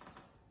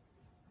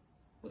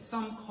what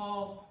some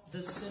call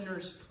the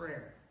sinner's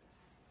prayer,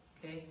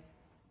 okay?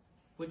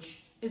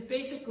 Which is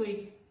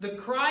basically the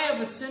cry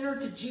of a sinner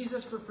to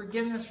Jesus for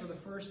forgiveness for the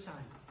first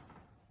time.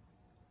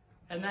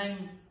 And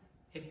then,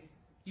 if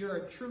you're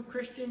a true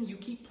Christian, you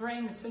keep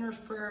praying the sinner's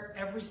prayer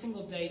every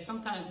single day,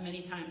 sometimes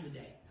many times a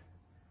day.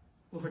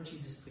 Lord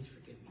Jesus, please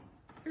forgive me.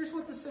 Here's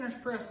what the sinner's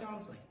prayer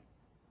sounds like.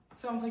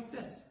 It sounds like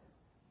this.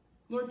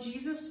 Lord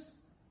Jesus,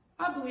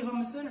 I believe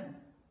I'm a sinner.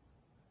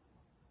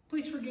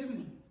 Please forgive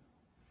me.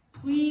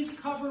 Please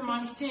cover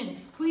my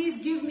sin.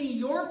 Please give me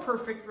your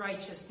perfect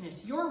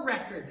righteousness, your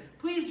record.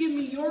 Please give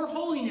me your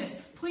holiness.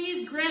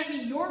 Please grant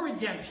me your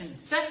redemption.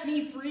 Set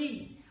me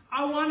free.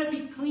 I want to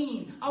be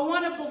clean. I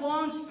want to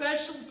belong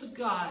special to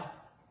God.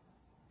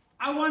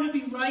 I want to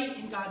be right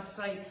in God's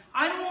sight.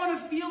 I don't want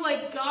to feel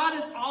like God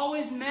is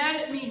always mad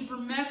at me for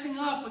messing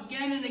up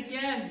again and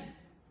again,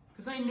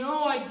 because I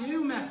know I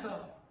do mess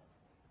up.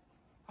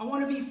 I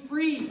want to be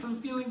free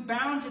from feeling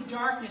bound to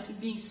darkness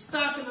and being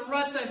stuck in the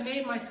ruts I've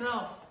made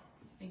myself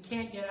and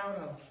can't get out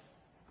of.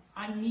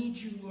 I need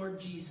you, Lord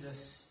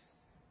Jesus.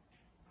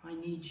 I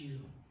need you.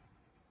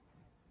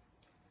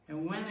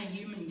 And when a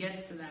human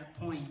gets to that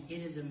point,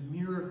 it is a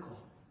miracle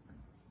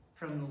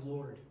from the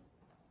Lord.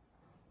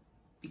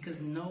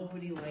 Because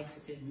nobody likes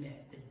to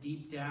admit that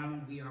deep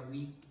down we are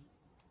weak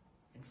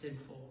and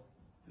sinful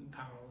and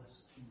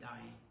powerless and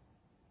dying.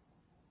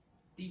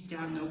 Deep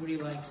down, nobody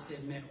likes to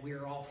admit we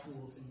are all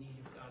fools in need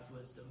of God's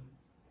wisdom.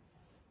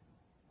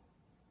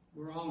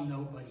 We're all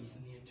nobodies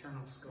in the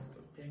eternal scope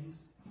of things,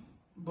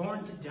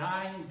 born to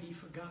die and be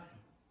forgotten.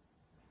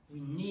 We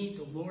need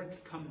the Lord to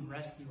come and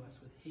rescue us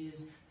with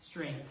His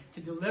strength,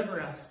 to deliver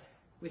us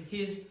with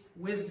His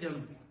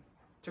wisdom,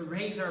 to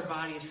raise our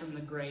bodies from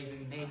the grave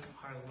and make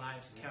our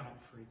lives count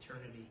for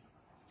eternity.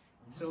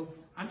 So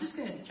I'm just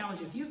going to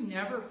challenge you. If you've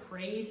never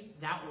prayed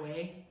that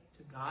way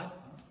to God,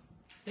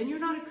 then you're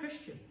not a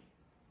Christian.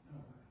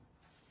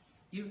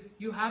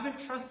 You haven't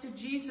trusted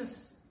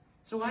Jesus.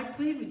 So I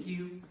plead with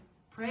you,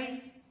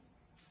 pray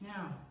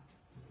now.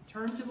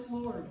 Turn to the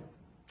Lord,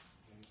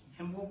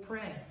 and we'll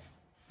pray,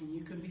 and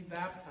you can be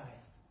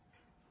baptized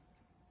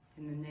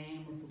in the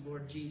name of the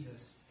Lord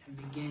Jesus and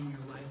begin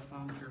your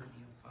lifelong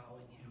journey of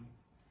following Him.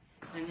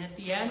 And at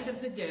the end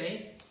of the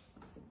day,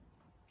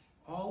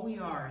 all we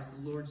are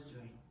is the Lord's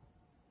doing.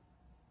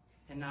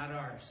 and not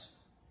ours.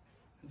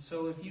 And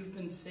so if you've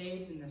been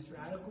saved in this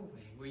radical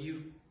way, where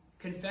you've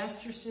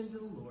confessed your sin to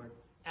the Lord,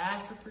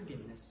 asked for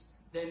forgiveness,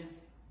 then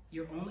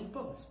your only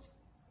boast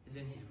is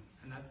in him.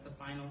 And that's the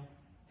final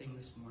thing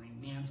this morning,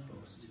 man's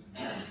boast.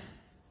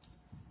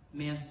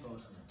 Man's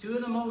boast. Two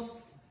of the most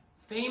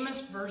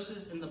famous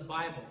verses in the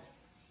Bible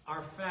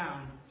are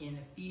found in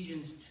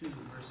Ephesians 2,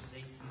 verses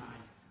 8 to 9.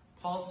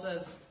 Paul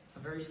says a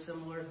very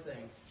similar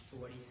thing to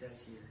what he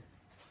says here.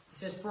 He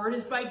says, "For it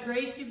is by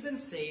grace you've been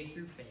saved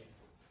through faith.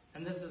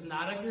 And this is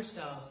not of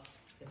yourselves,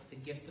 it's the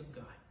gift of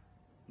God,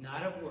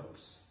 not of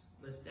works,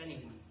 lest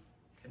anyone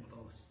can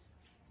boast."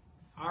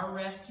 Our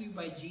rescue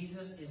by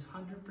Jesus is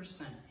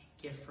 100%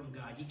 a gift from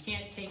God. You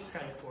can't take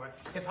credit for it.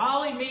 If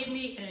Holly made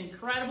me an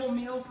incredible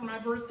meal for my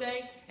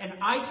birthday and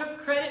I took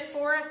credit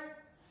for it,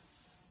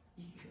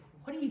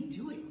 what are you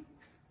doing?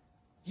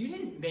 You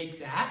didn't make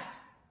that.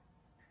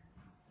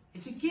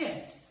 It's a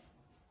gift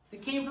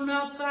that came from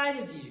outside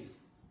of you.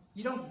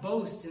 You don't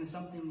boast in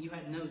something you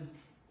had no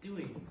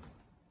doing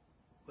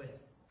with.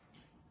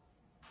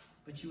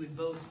 But you would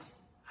boast,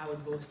 I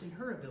would boast in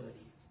her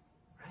ability.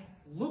 Right?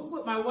 Look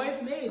what my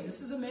wife made. This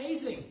is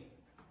amazing.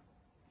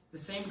 The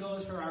same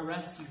goes for our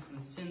rescue from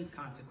sin's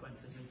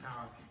consequences and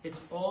power. It's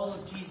all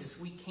of Jesus.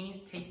 We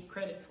can't take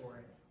credit for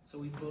it, so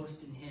we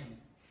boast in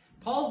him.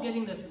 Paul's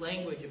getting this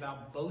language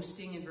about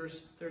boasting in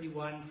verse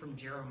 31 from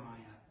Jeremiah.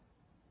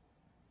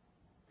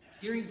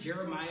 During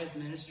Jeremiah's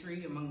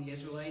ministry among the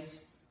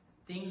Israelites,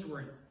 things were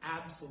an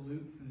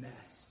absolute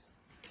mess.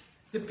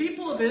 The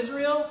people of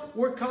Israel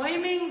were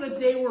claiming that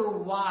they were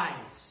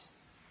wise.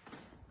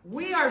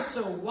 We are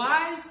so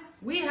wise.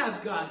 We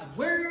have God's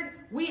word.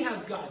 We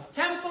have God's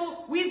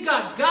temple. We've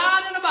got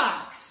God in a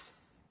box.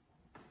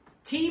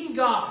 Team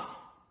God.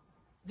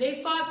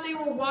 They thought they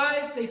were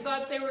wise. They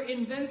thought they were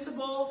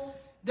invincible.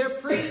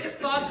 Their priests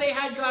thought they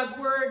had God's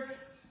word.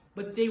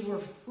 But they were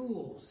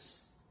fools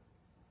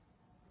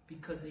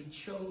because they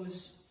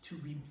chose to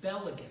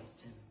rebel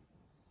against him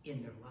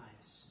in their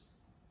lives.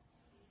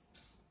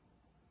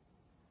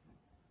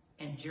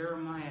 And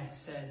Jeremiah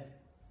said,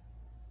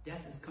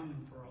 death is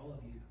coming for all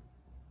of you.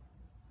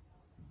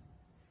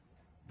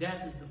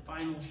 Death is the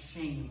final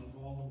shame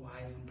of all the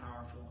wise and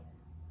powerful.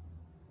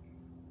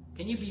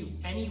 Can you be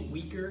any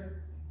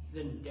weaker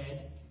than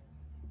dead?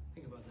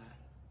 Think about that.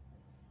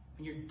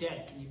 When you're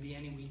dead, can you be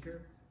any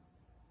weaker?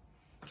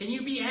 Can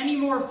you be any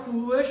more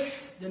foolish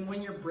than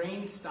when your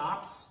brain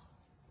stops?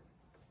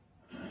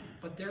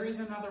 But there is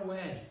another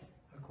way,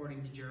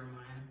 according to Jeremiah.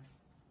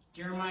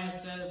 Jeremiah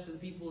says to the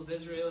people of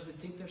Israel who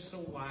think they're so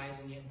wise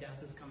and yet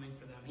death is coming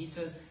for them. He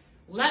says,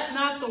 "Let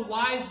not the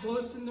wise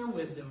boast in their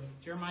wisdom."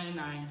 Jeremiah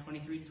 9,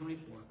 23 to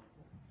 24.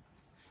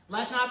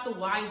 "Let not the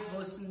wise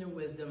boast in their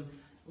wisdom.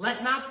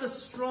 Let not the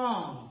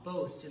strong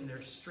boast in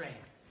their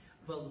strength.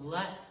 But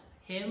let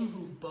him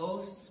who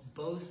boasts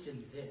boast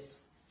in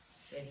this,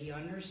 that he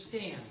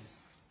understands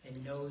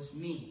and knows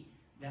me,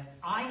 that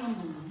I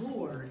am the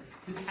Lord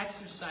who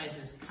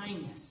exercises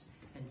kindness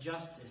and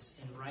justice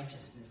and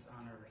righteousness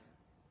on earth.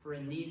 For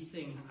in these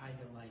things I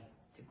delight,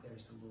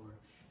 declares the Lord."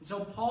 And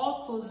so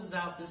Paul closes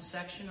out this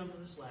section of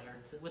this letter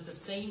with the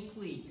same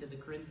plea to the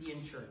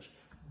Corinthian church.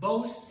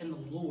 Boast in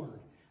the Lord,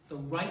 the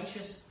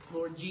righteous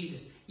Lord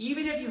Jesus.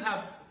 Even if you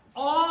have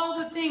all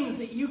the things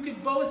that you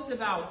could boast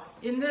about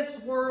in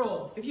this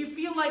world, if you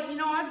feel like,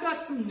 I've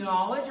got some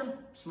knowledge, I'm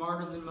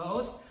smarter than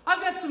most.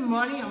 I've got some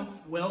money,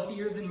 I'm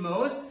wealthier than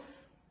most.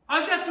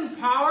 I've got some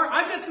power,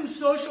 I've got some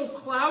social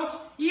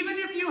clout. Even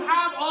if you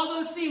have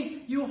all those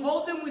things, you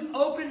hold them with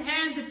open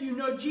hands. If you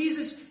know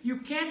Jesus, you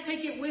can't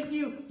take it with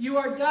you. You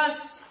are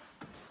dust.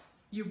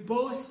 You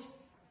boast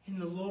in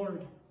the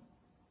Lord.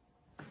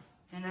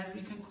 And as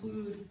we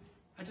conclude,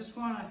 I just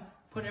want to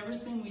put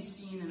everything we've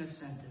seen in a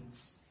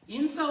sentence.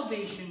 In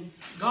salvation,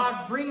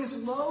 God brings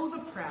low the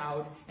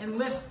proud and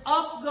lifts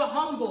up the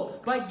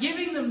humble by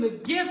giving them the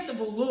gift of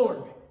a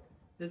Lord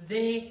that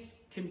they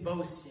can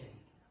boast in.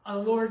 A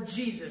Lord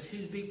Jesus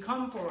who's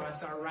become for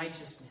us our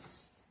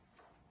righteousness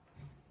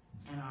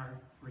and our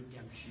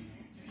redemption.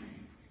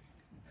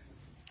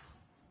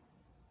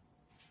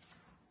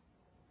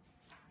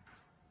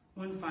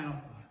 One final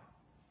thought.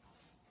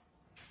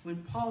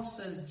 When Paul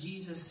says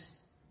Jesus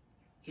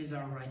is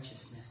our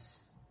righteousness,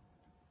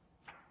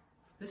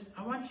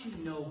 I want you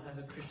to know as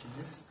a Christian,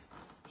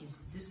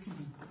 this can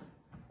be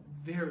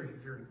very,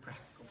 very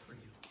practical for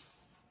you.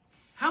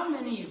 How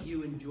many of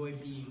you enjoy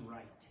being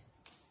right?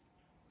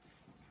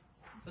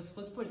 Let's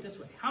put it this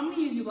way. How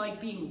many of you like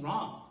being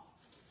wrong?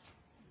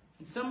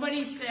 And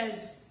somebody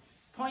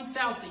points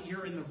out that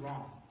you're in the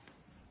wrong.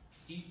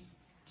 What do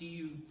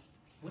you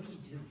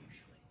usually?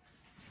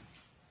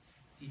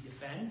 Do you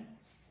defend?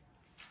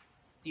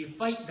 Do you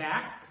fight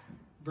back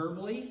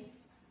verbally?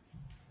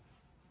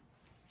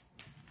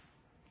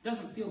 It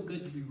doesn't feel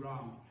good to be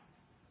wrong.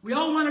 We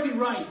all want to be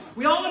right.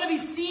 We all want to be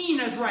seen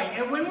as right.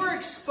 And when we're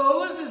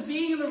exposed as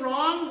being in the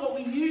wrong, what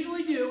we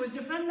usually do is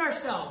defend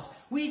ourselves.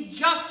 We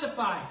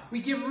justify.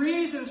 We give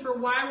reasons for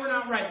why we're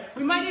not right.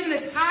 We might even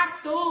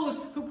attack those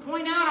who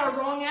point out our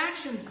wrong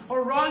actions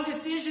or wrong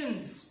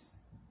decisions.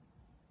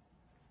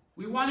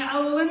 We want to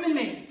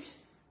eliminate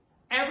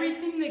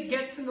everything that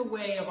gets in the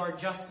way of our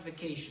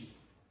justification,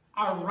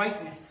 our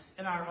rightness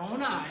in our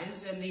own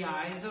eyes and the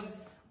eyes of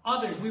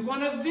others. We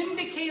want to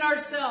vindicate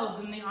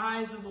ourselves in the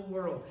eyes of the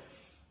world.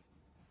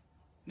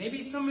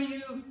 Maybe some of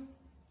you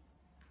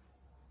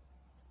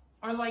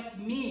are like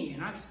me,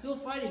 and I'm still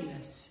fighting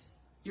this.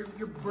 Your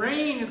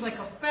brain is like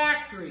a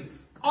factory,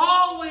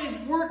 always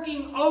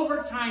working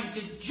overtime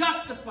to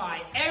justify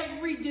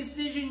every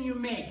decision you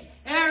make,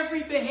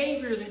 every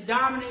behavior that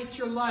dominates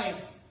your life.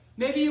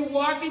 Maybe you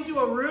walk into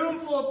a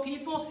room full of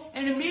people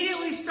and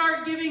immediately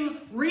start giving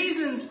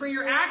reasons for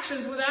your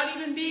actions without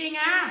even being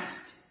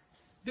asked,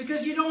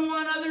 because you don't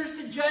want others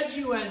to judge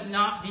you as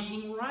not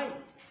being right.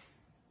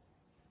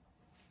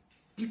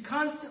 You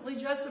constantly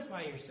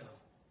justify yourself.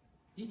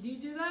 Do you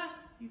do that?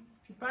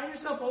 You find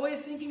yourself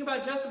always thinking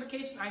about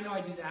justification? I know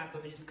I do that,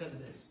 but it's because of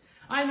this.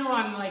 I know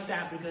I'm like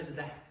that because of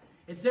that.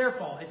 It's their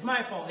fault. It's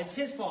my fault. It's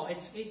his fault.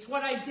 It's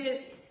what I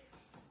did.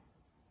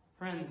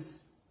 Friends,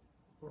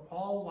 we're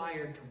all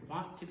wired to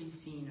want to be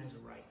seen as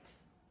right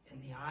in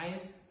the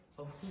eyes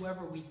of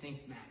whoever we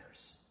think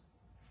matters.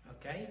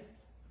 Okay?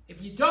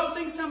 If you don't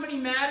think somebody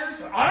matters,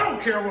 well, I don't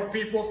care what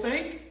people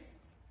think.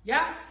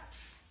 Yeah?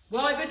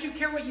 Well, I bet you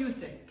care what you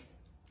think.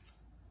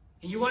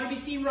 And you want to be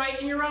seen right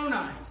in your own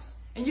eyes.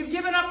 And you've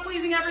given up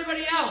pleasing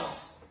everybody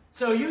else.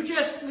 So you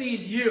just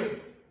please you.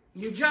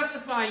 You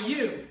justify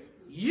you.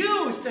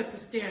 You set the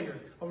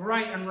standard of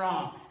right and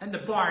wrong and the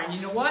bar. And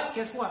you know what?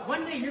 Guess what?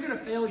 One day you're going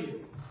to fail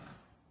you.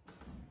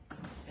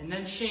 And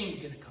then shame's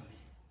going to come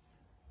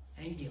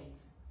in. And guilt.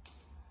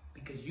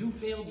 Because you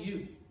failed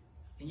you.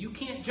 And you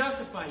can't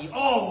justify you.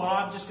 Oh, well,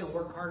 I'm just going to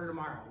work harder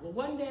tomorrow. Well,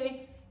 one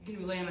day you're going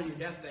to be laying on your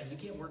deathbed and you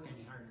can't work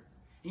any harder.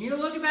 And you're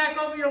going to look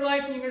back over your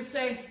life and you're going to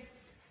say,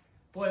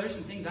 boy, there's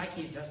some things I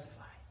can't justify.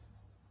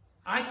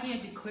 I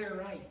can't declare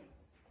right.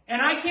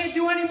 And I can't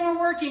do any more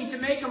working to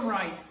make them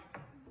right.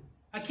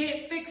 I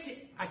can't fix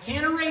it. I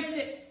can't erase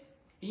it.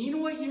 And you know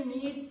what you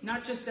need?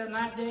 Not just on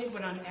that day,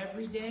 but on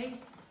every day?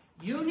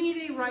 You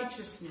need a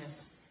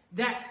righteousness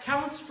that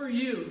counts for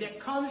you, that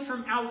comes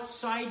from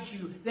outside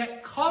you,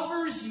 that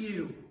covers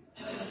you,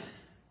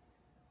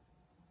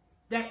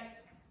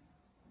 that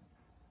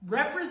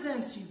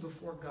represents you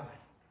before God.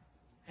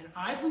 And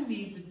I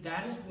believe that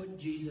that is what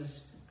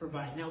Jesus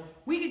provides. Now,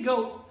 we could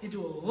go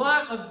into a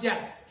lot of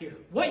depth here.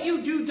 What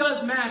you do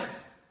does matter.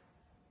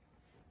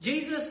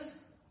 Jesus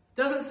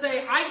doesn't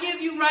say, I give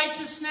you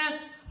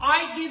righteousness,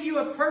 I give you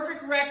a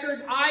perfect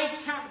record, I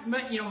count,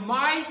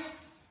 my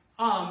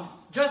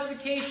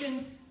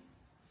justification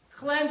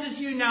cleanses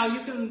you, now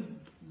you can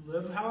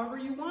live however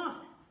you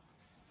want.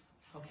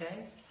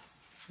 Okay?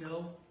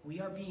 No, we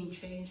are being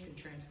changed and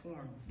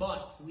transformed,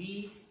 but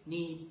we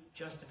need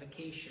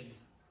justification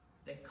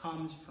that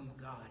comes from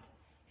God.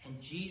 And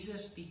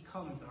Jesus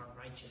becomes our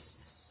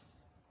righteousness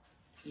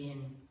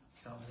in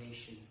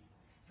salvation.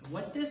 And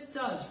what this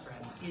does,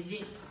 friends, is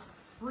it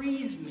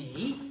frees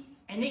me,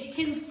 and it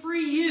can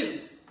free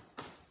you.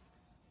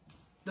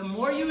 The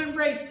more you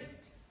embrace it,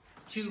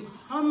 to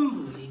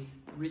humbly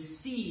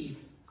receive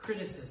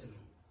criticism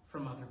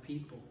from other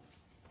people,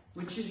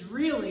 which is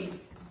really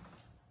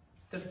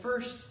the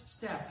first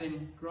step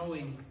in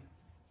growing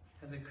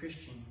as a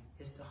Christian,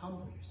 is to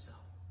humble yourself.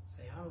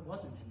 Say, I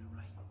wasn't in the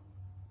right.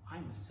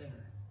 I'm a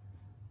sinner.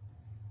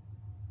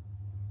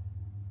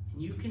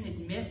 And you can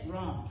admit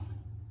wrong,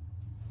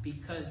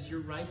 because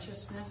your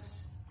righteousness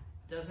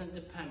doesn't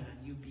depend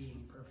on you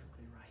being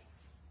perfectly right,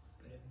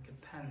 but it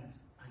depends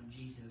on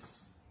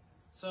Jesus.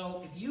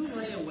 So if you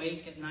lay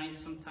awake at night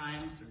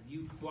sometimes, or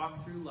you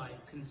walk through life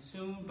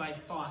consumed by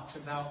thoughts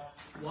about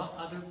what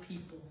other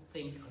people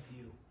think of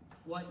you,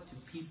 what do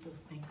people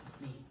think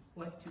of me?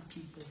 What do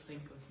people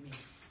think of me?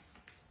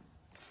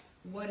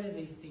 What are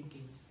they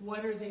thinking?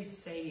 What are they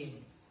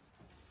saying?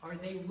 Are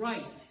they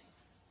right?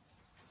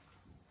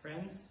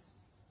 Friends,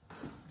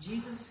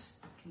 Jesus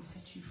can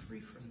set you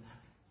free from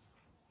that.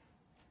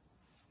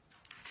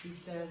 He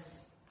says,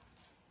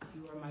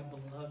 you are my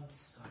beloved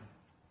Son,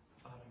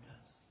 the Father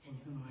does, in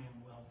whom I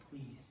am well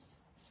pleased.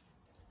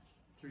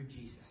 Through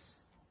Jesus.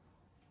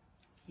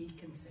 He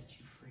can set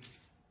you free.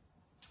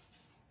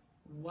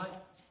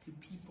 What do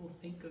people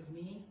think of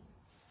me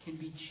can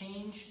be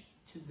changed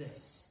to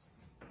this.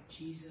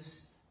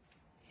 Jesus,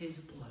 his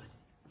blood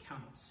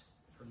counts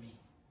for me.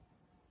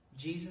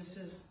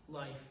 Jesus'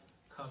 life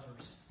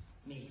covers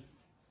me.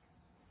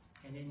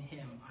 And in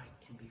him I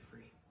can be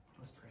free.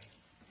 Let's pray.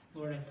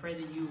 Lord, I pray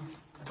that you,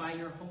 by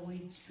your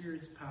Holy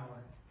Spirit's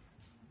power,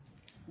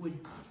 would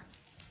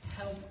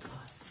help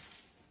us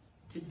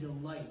to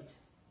delight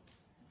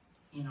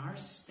in our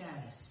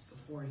status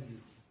before you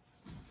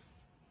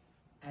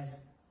as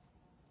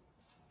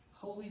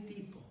holy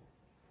people,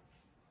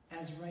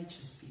 as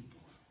righteous people,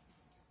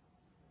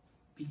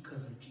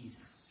 because of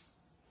Jesus.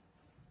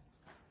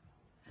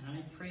 And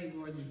I pray,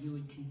 Lord, that you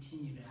would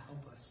continue to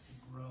help us to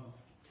grow,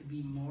 to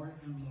be more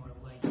and more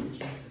like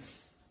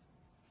Jesus,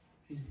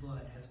 whose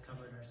blood has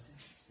covered our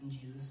sins. In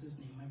Jesus'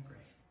 name I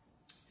pray.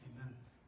 Amen.